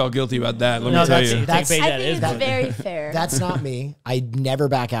never felt guilty about that. Let me tell that's- you. that's- I think it's very fair. that's not me. I never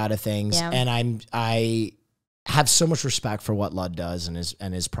back out of things, Yeah. and I have so much respect for what Lud does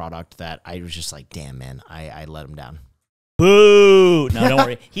and his product that I was just like, damn man, I let him down. Boo! No, don't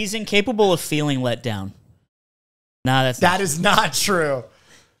worry. He's incapable of feeling let down. Nah, That is not true.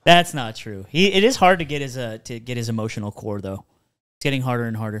 That's not true. It is hard to get his emotional core though. It's getting harder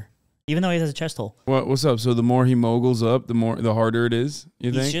and harder, even though he has a chest hole. What's up? So the more he moguls up, the harder it is.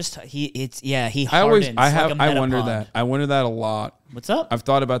 You think? He hardens. I wonder that. I wonder that a lot. What's up? I've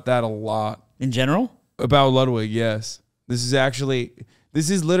thought about that a lot. In general? About Ludwig, yes. This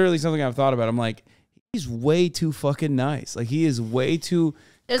is literally something I've thought about. I'm like, he's way too fucking nice. Like, he is way too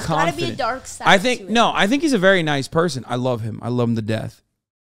There's confident. gotta be a dark side I think, to it. no, I think he's a very nice person. I love him. I love him to death.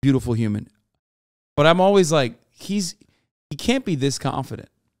 Beautiful human. But I'm always like, he can't be this confident.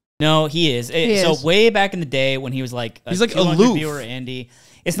 No, he is. So way back in the day when he was like he's like 200 aloof. viewer Andy,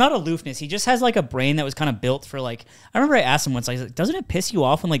 it's not aloofness. He just has like a brain that was kind of built for like. I remember I asked him once, like, doesn't it piss you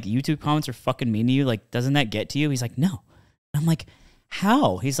off when like YouTube comments are fucking mean to you? Like, doesn't that get to you? He's like, no. I'm like,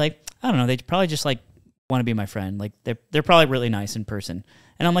 how? He's like, I don't know. They probably just like want to be my friend. Like they're probably really nice in person.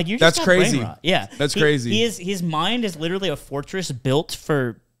 And I'm like, you just That's got brain crazy. rot. Yeah, That's crazy. His mind is literally a fortress built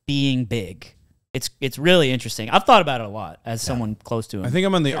for being big. It's really interesting. I've thought about it a lot as someone close to him. I think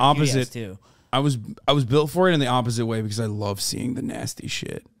I'm on the opposite. too. I was built for it in the opposite way because I love seeing the nasty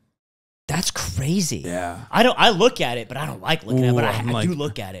shit. That's crazy. Yeah. I look at it, but I don't like looking at it. But I'm I like- do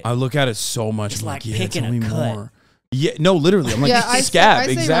look at it. I look at it so much. It's I'm like yeah, picking tell a me cut. more. Yeah, no, literally. I'm like, I scab.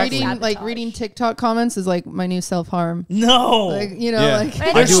 say Exactly. reading TikTok comments is like my new self-harm. No. Like, you know, Yeah. like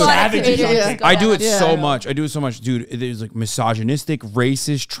I I do do it- I do it Yeah. so much. I do it so much, dude. It is like misogynistic,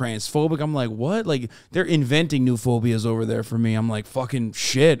 racist, transphobic. I'm like, what? Like, they're inventing new phobias over there for me. I'm like, fucking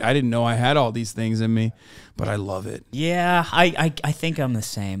shit. I didn't know I had all these things in me, but I love it. Yeah, I think I'm the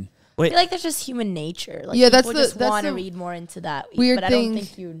same. I Wait, feel like that's just human nature. Like, Yeah, that's people the- just that's want to the read more into that. weird but I thing don't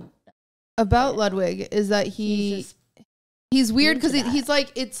think you. about Ludwig is that He's he's weird because into that. he's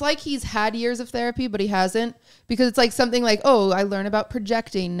like, it's like he's had years of therapy, but he hasn't, because it's like something like, oh, I learn about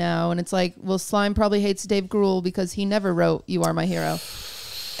projecting now. And it's like, well, Slime probably hates Dave Grohl because he never wrote You Are My Hero.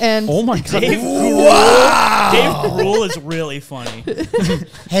 And Oh my god! Dave Grohl is really funny.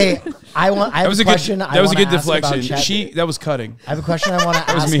 Hey, I have That was a a good. question. That was a good I wanna ask about deflection. Chet. That was cutting. I have a question I want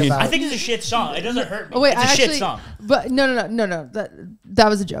to was ask mean. about. I think it's a shit song. It doesn't hurt me. oh wait, it's a I shit actually, song. but no. That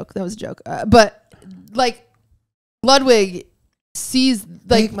was a joke. That was a joke. But like Ludwig sees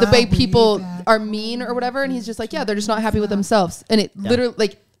like Take the my way weed people back. are mean or whatever, and he's just like, yeah, they're just not happy with themselves, and it literally.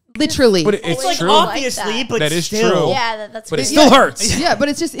 But it's It's like true. Obviously, but That is still. true. Yeah, that's. But it crazy. still hurts. Yeah, but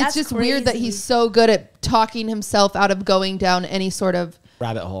it's just That's weird that crazy. he's so good at talking himself out of going down any sort of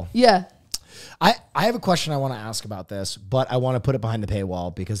rabbit hole. yeah. I have a question I want to ask about this, but I want to put it behind the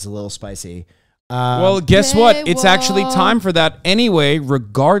paywall because it's a little spicy. Well, guess what? It's actually Paywall. time for that anyway.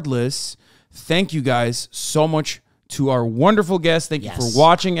 Regardless, thank you guys so much to our wonderful guests. Thank you Yes. for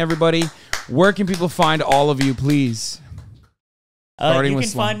watching, everybody. Where can people find all of you, please? Starting You with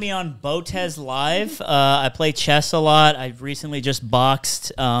can Slime. find me on Botez Live. I play chess a lot. I recently just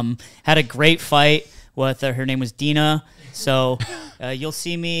boxed. Had a great fight with her name was Dina. So you'll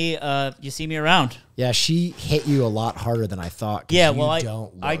see me. You see me around. Yeah, she hit you a lot harder than I thought. 'Cause Yeah, you well,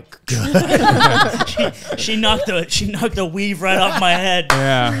 don't I look good. she knocked the weave right off my head.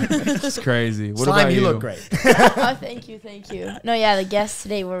 Yeah, it's crazy. What Slime, about you look great. Oh, thank you. No, yeah, the guests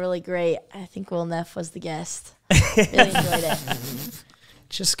today were really great. I think Will Neff was the guest. Really enjoyed it.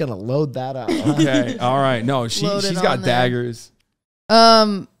 Just gonna load that up. Okay, all right. No, she's Loaded got on there. daggers.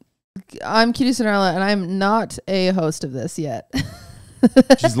 I'm Cutie Cinderella, and I'm not a host of this yet.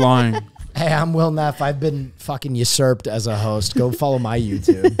 She's lying. Hey, I'm Will Neff. I've been fucking usurped as a host. Go follow my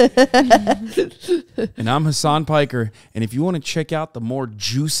YouTube. And I'm Hassan Piker. And if you want to check out the more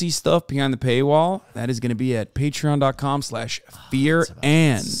juicy stuff behind the paywall, that is going to be at patreon.com/fear&.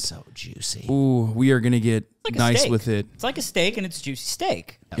 So juicy. Ooh, we are going to get Like a nice steak. with it. It's like a steak, and it's juicy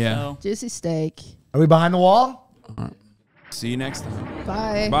steak. Yeah. So, Juicy steak. Are we behind the wall? See you next time.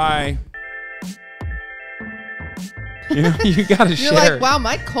 Bye. Bye. You know, you got to You're share. like, wow,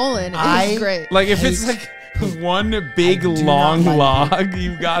 my colon I- is great. Like, if it's like one big I do long not like log,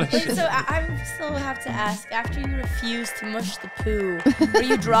 you got to Wait, share. so I still have to ask. After you refused to mush the poo, were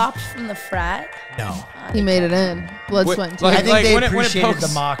you dropped from the frat? No. He made it in. Blood, Wait, sweat, and like- I tears. think they when it appreciated pokes-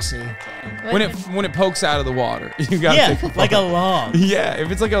 the moxie. Okay. when it pokes out of the water, you gotta take a photo. like a log. Yeah,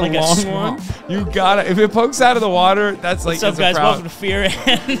 if it's like a Like a long swamp. one, you gotta. If it pokes out of the water, that's like What's up, that's a guys? proud- Welcome to Fear and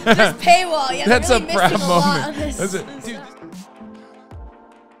Just paywall. Yeah, That's they're a really proud missing a lot moment. on this. That's it. Dude,